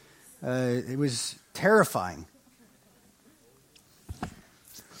 It was terrifying.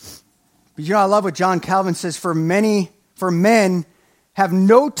 But I love what John Calvin says, for men have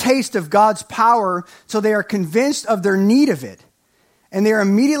no taste of God's power, so they are convinced of their need of it. And they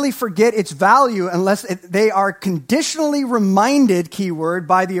immediately forget its value unless they are conditionally reminded, keyword,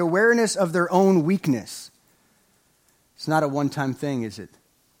 by the awareness of their own weakness. It's not a one-time thing, is it?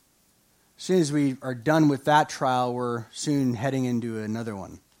 As soon as we are done with that trial, we're soon heading into another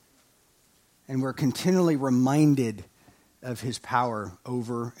one. And we're continually reminded of his power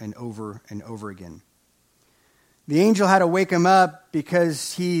over and over and over again. The angel had to wake him up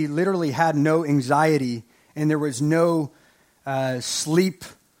because he literally had no anxiety and there was no sleeping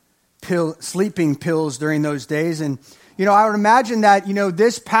pills during those days. And, I would imagine that,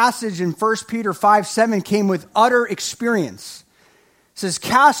 this passage in 1 Peter 5:7 came with utter experience. It says,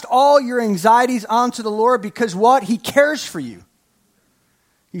 cast all your anxieties onto the Lord because what? He cares for you.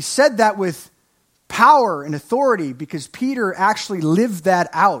 He said that with power and authority because Peter actually lived that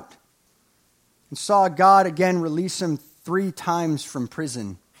out and saw God again release him 3 times from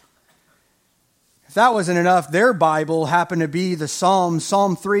prison. If that wasn't enough, their Bible happened to be the Psalms,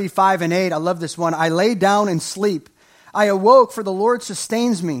 Psalm 3, 5, and 8. I love this one. I lay down and sleep. I awoke, for the Lord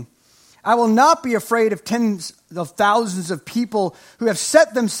sustains me. I will not be afraid of tens of thousands of people who have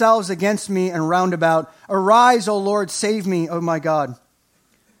set themselves against me and round about. Arise, O Lord, save me, O my God.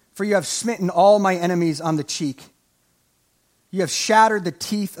 For you have smitten all my enemies on the cheek. You have shattered the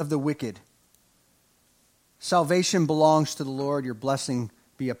teeth of the wicked. Salvation belongs to the Lord. Your blessing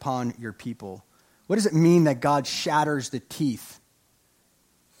be upon your people. What does it mean that God shatters the teeth?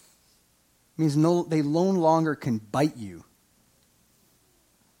 It means they no longer can bite you.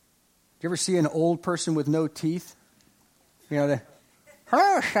 Do you ever see an old person with no teeth? Hello,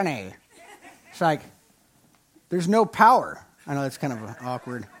 Shani. It's like, there's no power. I know that's kind of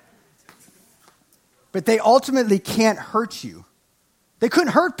awkward. But they ultimately can't hurt you. They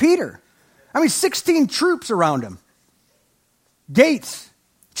couldn't hurt Peter. 16 troops around him. Gates,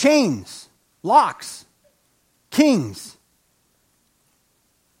 chains, locks, kings.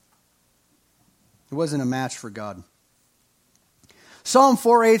 It wasn't a match for God. Psalm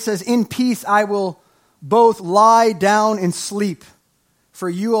 4:8 says, in peace I will both lie down and sleep. For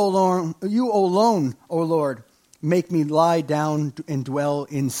you alone, O Lord, make me lie down and dwell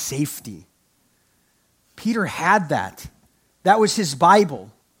in safety. Peter had that. That was his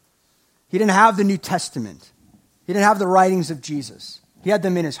Bible. He didn't have the New Testament. He didn't have the writings of Jesus. He had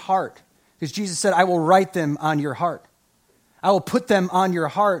them in his heart. Because Jesus said, I will write them on your heart. I will put them on your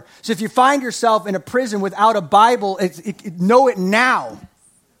heart. So if you find yourself in a prison without a Bible, know it now.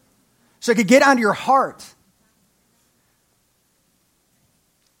 So it could get onto your heart.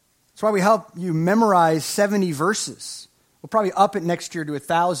 That's why we help you memorize 70 verses. We'll probably up it next year to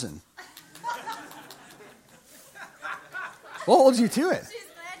 1,000. What holds you to it?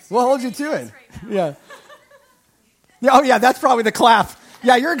 What holds you to it? Yeah. Oh, yeah, that's probably the clap.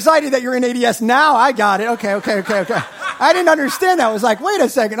 Yeah, you're excited that you're in ADS now. I got it. Okay. I didn't understand that. I was like, wait a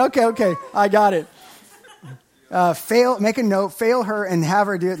second. Okay. I got it. Make a note, fail her, and have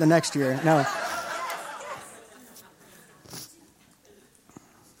her do it the next year. No.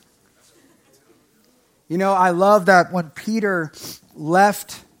 I love that when Peter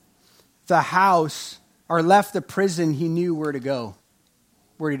left the house or left the prison, he knew where to go.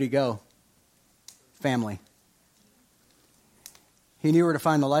 Where did he go? Family. He knew where to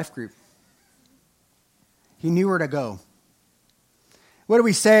find the life group. He knew where to go. What do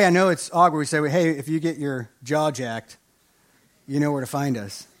we say? I know it's awkward. We say, hey, if you get your jaw jacked, you know where to find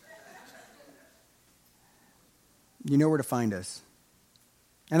us. You know where to find us.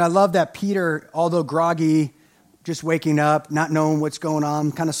 And I love that Peter, although groggy, just waking up, not knowing what's going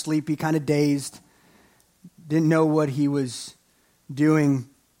on, kind of sleepy, kind of dazed, didn't know what he was doing.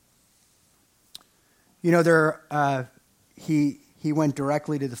 You know, he went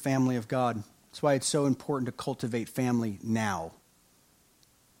directly to the family of God. That's why it's so important to cultivate family now.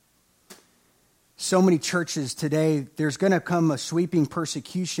 So many churches today, there's going to come a sweeping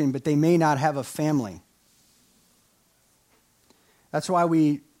persecution, but they may not have a family. That's why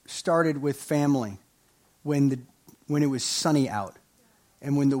we started with family when it was sunny out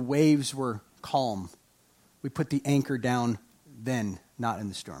and when the waves were calm. We put the anchor down then, not in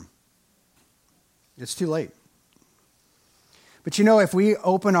the storm. It's too late. But you know, if we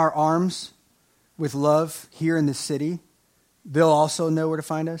open our arms with love here in the city, they'll also know where to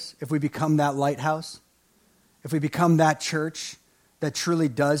find us. If we become that lighthouse, if we become that church that truly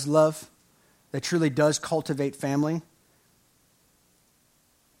does love, that truly does cultivate family.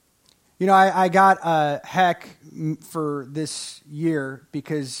 You know, I got a heck for this year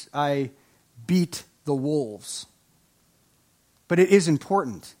because I beat the wolves. But it is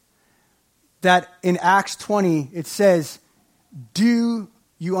important that in Acts 20, it says, do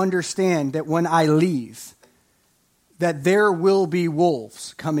you understand that when I leave, that there will be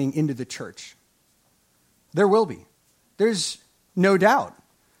wolves coming into the church? There will be. There's no doubt.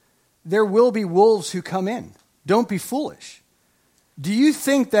 There will be wolves who come in. Don't be foolish. Do you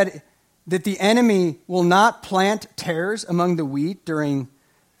think that the enemy will not plant tares among the wheat during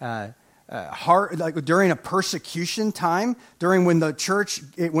during a persecution time, during when the church,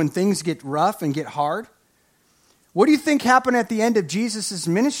 when things get rough and get hard? What do you think happened at the end of Jesus'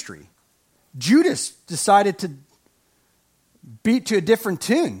 ministry? Judas decided to beat to a different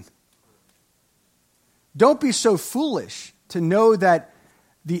tune. Don't be so foolish to know that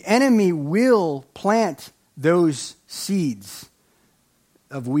the enemy will plant those seeds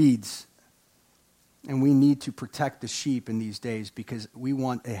of weeds. And we need to protect the sheep in these days because we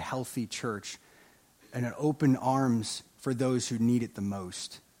want a healthy church and an open arms for those who need it the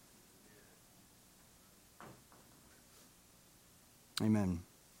most. Amen.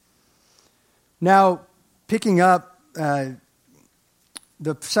 Now, picking up the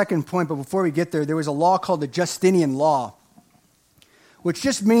second point, but before we get there was a law called the Justinian Law, which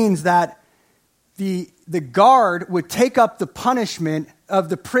just means that the guard would take up the punishment of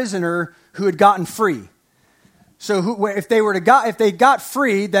the prisoner who had gotten free. So if they got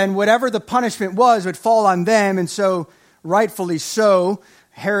free, then whatever the punishment was would fall on them. And so, rightfully so,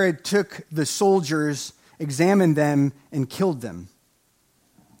 Herod took the soldiers, examined them, and killed them.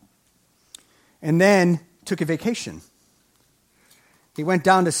 And then took a vacation. He went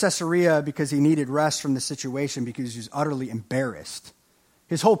down to Caesarea because he needed rest from the situation because he was utterly embarrassed.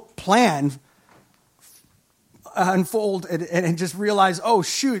 His whole plan unfolded and just realized, oh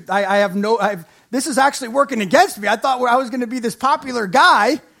shoot, this is actually working against me. I thought I was going to be this popular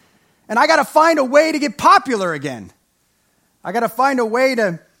guy, and I got to find a way to get popular again. I got to find a way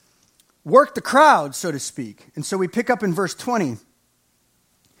to work the crowd, so to speak. And so we pick up in verse 20.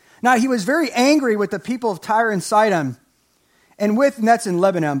 Now he was very angry with the people of Tyre and Sidon, and that's in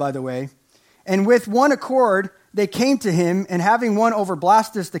Lebanon, by the way, and with one accord they came to him, and having won over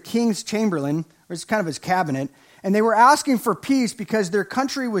Blastus, the king's chamberlain, or it's kind of his cabinet, and they were asking for peace because their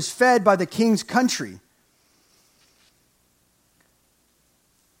country was fed by the king's country.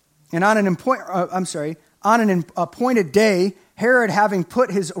 And on an appointed day, Herod, having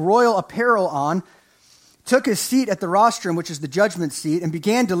put his royal apparel on, took his seat at the rostrum, which is the judgment seat, and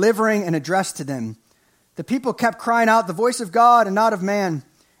began delivering an address to them. The people kept crying out, "The voice of God and not of man."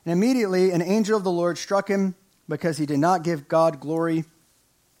 And immediately an angel of the Lord struck him because he did not give God glory,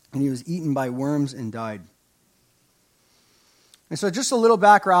 and he was eaten by worms and died. And so just a little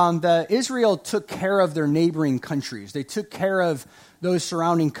background, Israel took care of their neighboring countries. They took care of those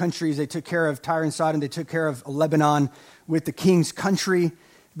surrounding countries. They took care of Tyre and Sidon. They took care of Lebanon with the king's country.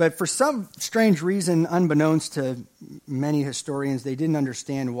 But for some strange reason, unbeknownst to many historians, they didn't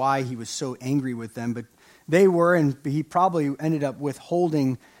understand why he was so angry with them. But they were, and he probably ended up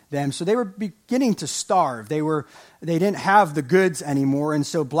withholding them. So they were beginning to starve. They didn't have the goods anymore. And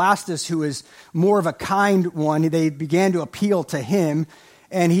so Blastus, who is more of a kind one, they began to appeal to him.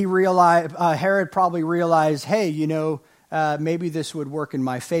 And he realized, Herod probably realized, hey, maybe this would work in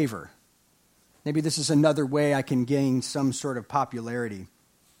my favor. Maybe this is another way I can gain some sort of popularity.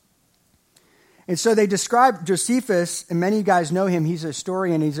 And so they describe Josephus, and many of you guys know him. He's a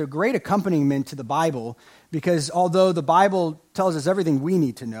historian. He's a great accompaniment to the Bible because although the Bible tells us everything we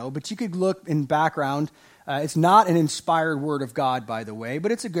need to know, but you could look in background. It's not an inspired word of God, by the way,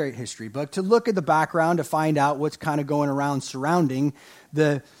 but it's a great history book to look at the background to find out what's kind of going around surrounding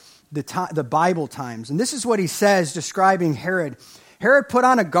the Bible times. And this is what he says describing Herod. Herod put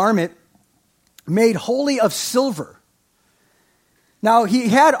on a garment made wholly of silver. Now, he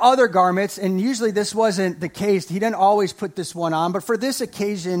had other garments, and usually this wasn't the case. He didn't always put this one on, but for this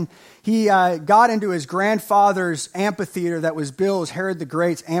occasion, he got into his grandfather's amphitheater that was built, Herod the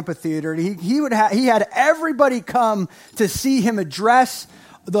Great's amphitheater. He had everybody come to see him address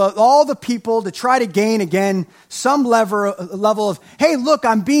all the people to try to gain, again, some level of, hey, look,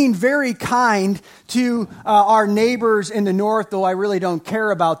 I'm being very kind to our neighbors in the north, though I really don't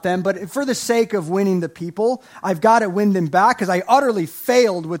care about them. But for the sake of winning the people, I've got to win them back because I utterly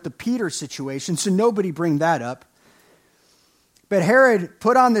failed with the Peter situation, so nobody bring that up. But Herod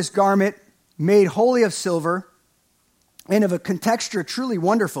put on this garment made wholly of silver and of a contexture truly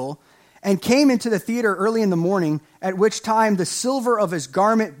wonderful, and came into the theater early in the morning, at which time the silver of his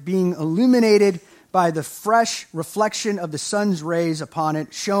garment being illuminated by the fresh reflection of the sun's rays upon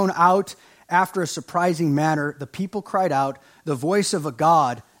it shone out after a surprising manner. The people cried out, the voice of a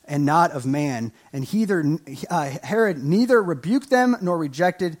God and not of man. And Herod neither rebuked them nor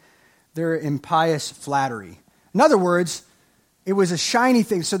rejected their impious flattery. In other words, it was a shiny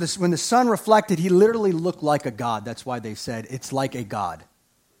thing. So when the sun reflected, he literally looked like a god. That's why they said it's like a god.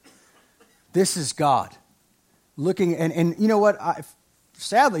 This is God. Looking, and you know what?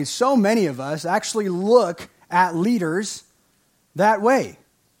 Sadly, so many of us actually look at leaders that way.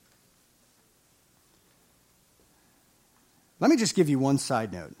 Let me just give you one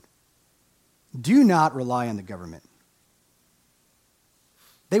side note. Do not rely on the government.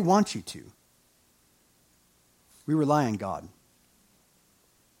 They want you to. We rely on God.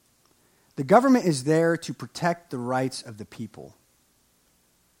 The government is there to protect the rights of the people.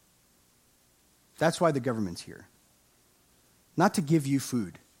 That's why the government's here. Not to give you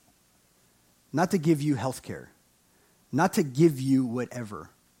food. Not to give you health care. Not to give you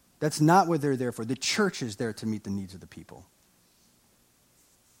whatever. That's not what they're there for. The church is there to meet the needs of the people.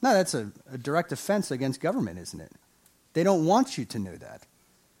 No, that's a direct offense against government, isn't it? They don't want you to know that.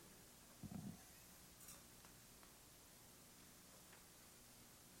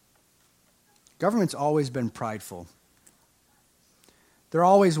 Government's always been prideful. They're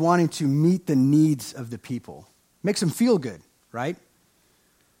always wanting to meet the needs of the people. Makes them feel good, right?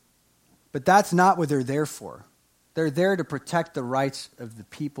 But that's not what they're there for. They're there to protect the rights of the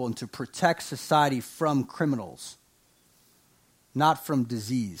people and to protect society from criminals, not from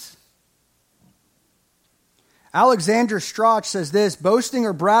disease. Alexander Strauch says this, boasting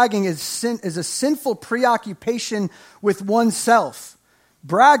or bragging is a sinful preoccupation with oneself.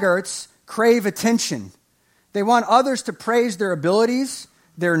 Braggarts crave attention. They want others to praise their abilities,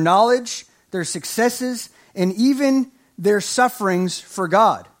 their knowledge, their successes, and even their sufferings for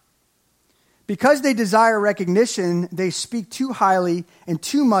God. Because they desire recognition, they speak too highly and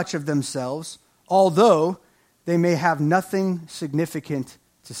too much of themselves, although they may have nothing significant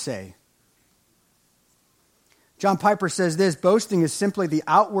to say. John Piper says this, boasting is simply the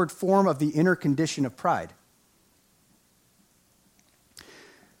outward form of the inner condition of pride.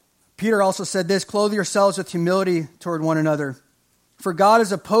 Peter also said this, clothe yourselves with humility toward one another. For God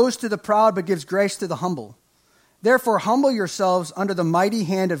is opposed to the proud, but gives grace to the humble. Therefore, humble yourselves under the mighty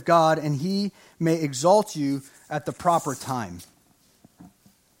hand of God, and he may exalt you at the proper time.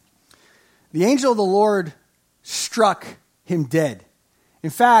 The angel of the Lord struck him dead. In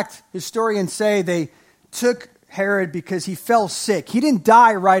fact, historians say they took Herod because he fell sick. He didn't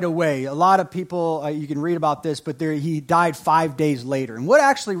die right away. A lot of people, you can read about this, but he died 5 days later. And what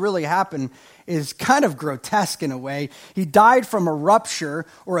actually really happened is kind of grotesque in a way. He died from a rupture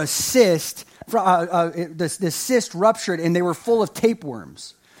or a cyst. The cyst ruptured and they were full of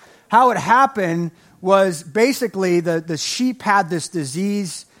tapeworms. How it happened was basically the sheep had this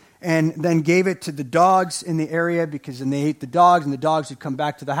disease and then gave it to the dogs in the area because then they ate the dogs and the dogs would come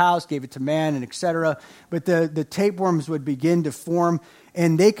back to the house, gave it to man and etc. But the tapeworms would begin to form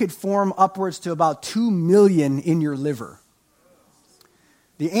and they could form upwards to about 2 million in your liver.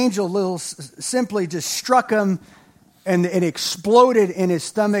 The angel simply just struck him and it exploded in his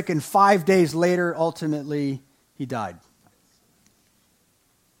stomach and 5 days later, ultimately, he died.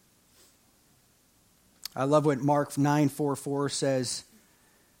 I love what Mark 9:4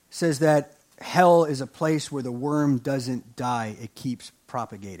 says that hell is a place where the worm doesn't die, it keeps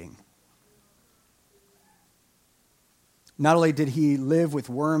propagating. Not only did he live with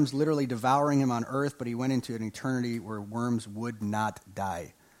worms literally devouring him on earth, but he went into an eternity where worms would not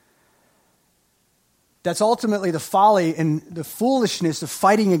die. That's ultimately the folly and the foolishness of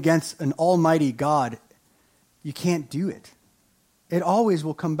fighting against an almighty God. You can't do it. It always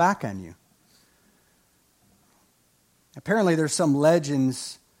will come back on you. Apparently, there's some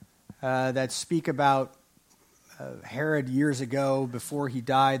legends that speak about Herod years ago, before he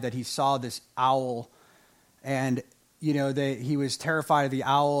died, that he saw this owl, and he was terrified of the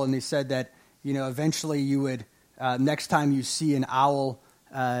owl, and they said that eventually you would next time you see an owl,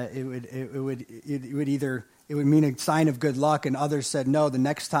 it would mean a sign of good luck, and others said no, the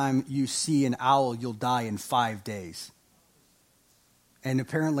next time you see an owl, you'll die in 5 days. And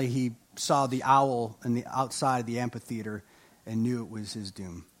apparently he saw the owl on the outside of the amphitheater and knew it was his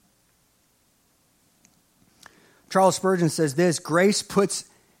doom. Charles Spurgeon says this: grace puts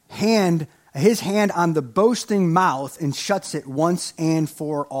his hand on the boasting mouth and shuts it once and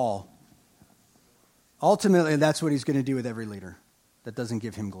for all. Ultimately, that's what he's going to do with every leader that doesn't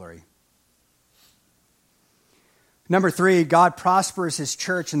give him glory. Number 3, God prospers his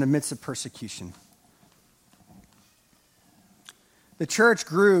church in the midst of persecution. The church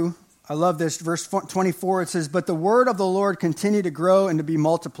grew. I love this. Verse 24, it says, "But the word of the Lord continued to grow and to be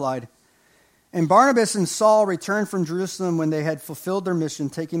multiplied. And Barnabas and Saul returned from Jerusalem when they had fulfilled their mission,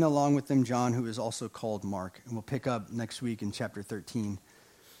 taking along with them John, who is also called Mark." And we'll pick up next week in chapter 13.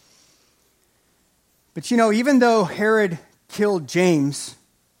 But even though Herod killed James,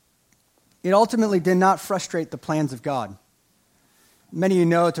 it ultimately did not frustrate the plans of God. Many of you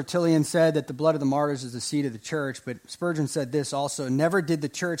know Tertullian said that the blood of the martyrs is the seed of the church, but Spurgeon said this also: never did the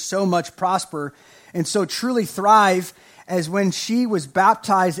church so much prosper and so truly thrive as when she was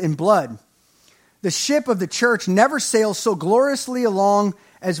baptized in blood. The ship of the church never sails so gloriously along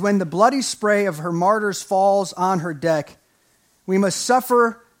as when the bloody spray of her martyrs falls on her deck. We must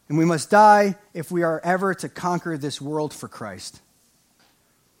suffer and we must die if we are ever to conquer this world for Christ.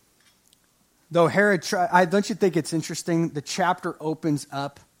 Though Herod don't you think it's interesting? The chapter opens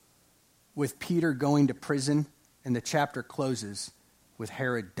up with Peter going to prison, and the chapter closes with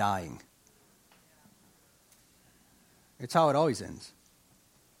Herod dying. It's how it always ends.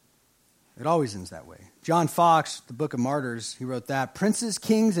 It always ends that way. John Fox, the Book of Martyrs, he wrote that: "Princes,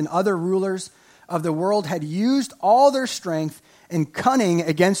 kings, and other rulers of the world had used all their strength and cunning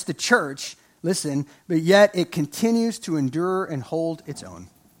against the church," listen, "but yet it continues to endure and hold its own."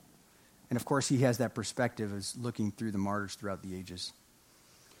 And of course, he has that perspective as looking through the martyrs throughout the ages.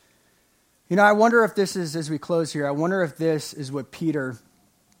 I wonder if this is, as we close here, I wonder if this is what Peter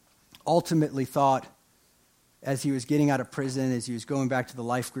ultimately thought as he was getting out of prison, as he was going back to the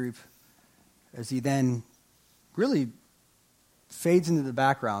life group, as he then really fades into the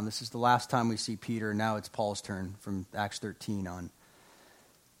background. This is the last time we see Peter. Now it's Paul's turn from Acts 13 on.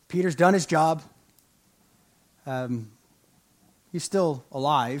 Peter's done his job. He's still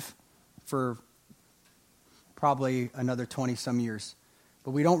alive for probably another 20-some years.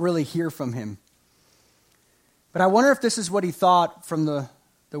 But we don't really hear from him. But I wonder if this is what he thought from the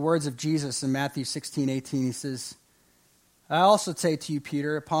words of Jesus in Matthew 16:18. He says, "I also say to you,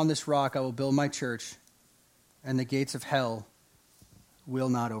 Peter, upon this rock I will build my church, and the gates of hell will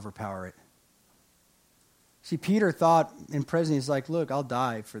not overpower it." See, Peter thought in prison, he's like, look, I'll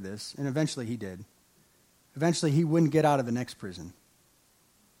die for this. And eventually he did. Eventually he wouldn't get out of the next prison.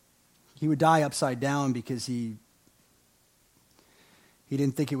 He would die upside down because he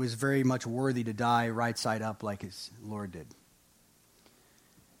didn't think it was very much worthy to die right side up like his Lord did.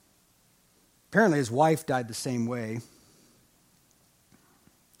 Apparently his wife died the same way.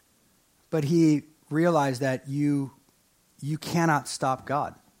 But he realized that you cannot stop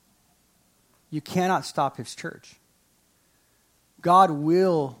God. You cannot stop his church. God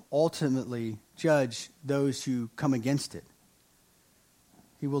will ultimately judge those who come against it.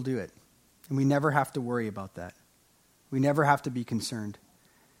 He will do it. And we never have to worry about that. We never have to be concerned.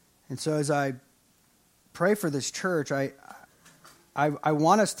 And so as I pray for this church, I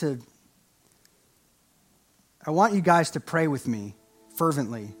want you guys to pray with me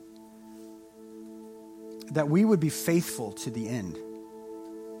fervently that we would be faithful to the end.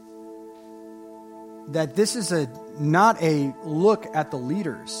 That this is not a look at the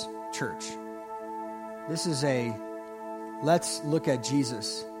leaders, church. This is let's look at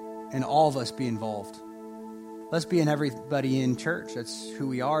Jesus and all of us be involved. Let's be in everybody in church. That's who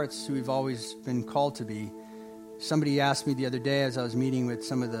we are. It's who we've always been called to be. Somebody asked me the other day as I was meeting with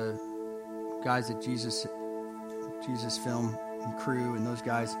some of the guys at Jesus Film and crew and those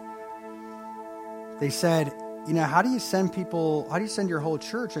guys. They said, how do you send your whole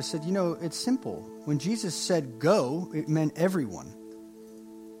church? I said, it's simple. When Jesus said go, it meant everyone.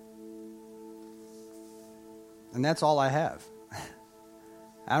 And that's all I have.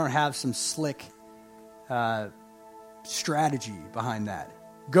 I don't have some slick strategy behind that.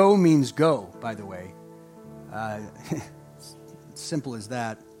 Go means go, by the way. Simple as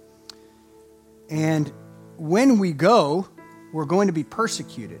that. And when we go, we're going to be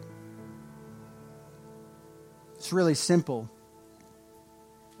persecuted. It's really simple.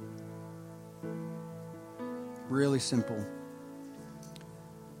 Really simple.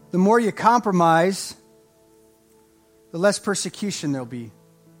 The more you compromise, the less persecution there'll be.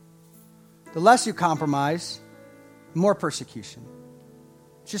 The less you compromise, the more persecution.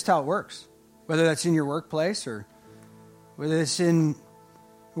 It's just how it works. Whether that's in your workplace or whether it's in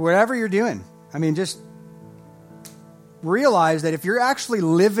whatever you're doing. I mean, just realize that if you're actually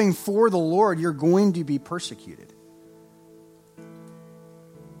living for the Lord, you're going to be persecuted.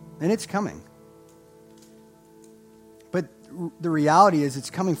 And it's coming. But the reality is it's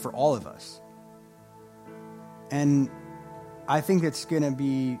coming for all of us. And I think it's going to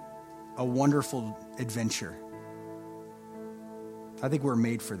be a wonderful adventure. I think we're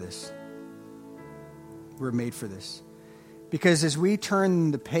made for this. We're made for this. Because as we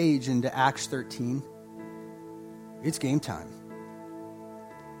turn the page into Acts 13, it's game time.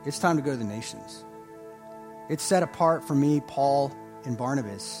 It's time to go to the nations. It's set apart for me, Paul, and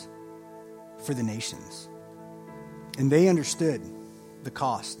Barnabas for the nations. And they understood the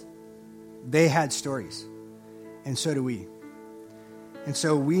cost. They had stories. And so do we. And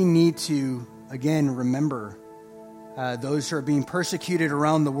so we need to, again, remember those who are being persecuted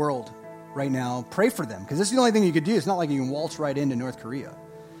around the world right now. Pray for them, because this is the only thing you could do. It's not like you can waltz right into North Korea.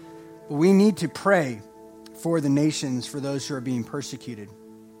 But we need to pray for the nations, for those who are being persecuted.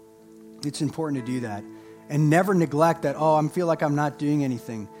 It's important to do that. And never neglect that, I feel like I'm not doing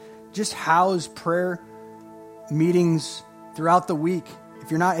anything. Just house prayer meetings throughout the week. If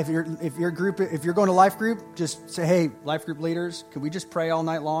you're going to life group, just say, hey, life group leaders, can we just pray all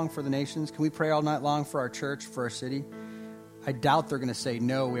night long for the nations? Can we pray all night long for our church, for our city? I doubt they're going to say,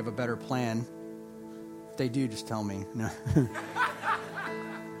 no, we have a better plan. If they do, just tell me. No.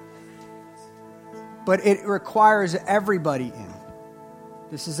 But it requires everybody in.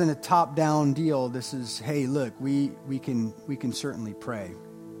 This isn't a top-down deal. This is, hey, look, we can certainly pray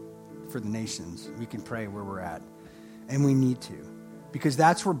for the nations. We can pray where we're at. And we need to. Because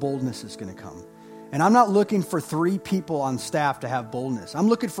that's where boldness is going to come. And I'm not looking for 3 people on staff to have boldness. I'm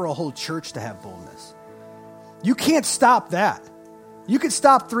looking for a whole church to have boldness. You can't stop that. You could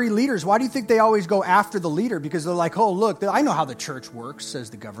stop 3 leaders. Why do you think they always go after the leader? Because they're like, oh, look, I know how the church works, says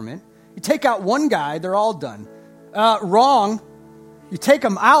the government. You take out one guy, they're all done. Wrong. You take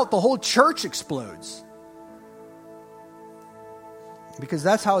them out, the whole church explodes. Because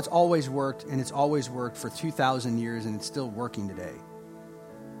that's how it's always worked, and it's always worked for 2,000 years, and it's still working today.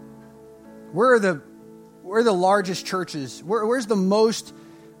 Where are the largest churches? Where's the most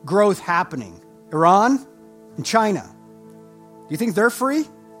growth happening? Iran and China. Do you think they're free?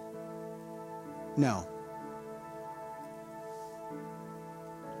 No.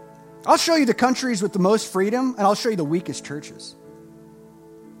 I'll show you the countries with the most freedom, and I'll show you the weakest churches.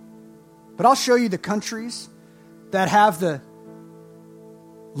 But I'll show you the countries that have the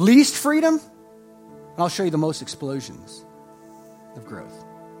least freedom, and I'll show you the most explosions of growth.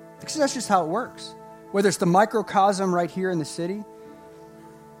 Because that's just how it works. Whether it's the microcosm right here in the city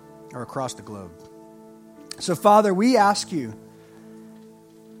or across the globe. So, Father, we ask you,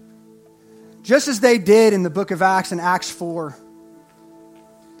 just as they did in the book of Acts and Acts 4,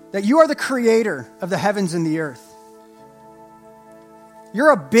 that you are the creator of the heavens and the earth.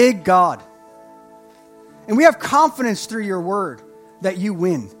 You're a big God. And we have confidence through your word that you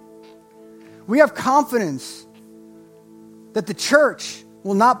win. We have confidence that the church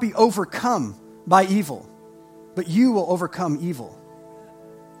will not be overcome by evil, but you will overcome evil.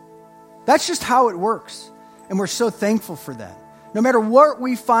 That's just how it works. And we're so thankful for that. No matter what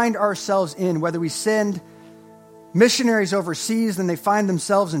we find ourselves in, whether we send missionaries overseas and they find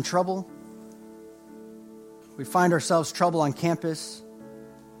themselves in trouble, we find ourselves trouble on campus,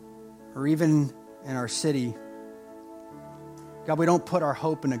 or even in our city. God, we don't put our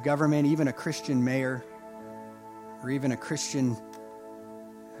hope in a government, even a Christian mayor, or even a Christian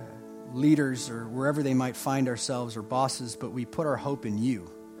leaders, or wherever they might find ourselves, or bosses, but we put our hope in you.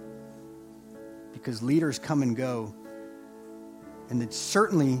 Because leaders come and go. And it's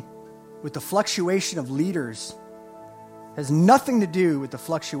certainly, with the fluctuation of leaders, has nothing to do with the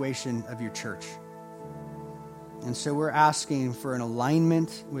fluctuation of your church. And so we're asking for an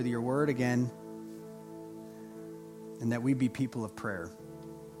alignment with your word again, and that we be people of prayer,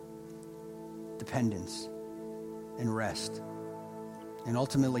 dependence, and rest, and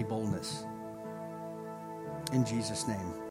ultimately boldness. In Jesus' name.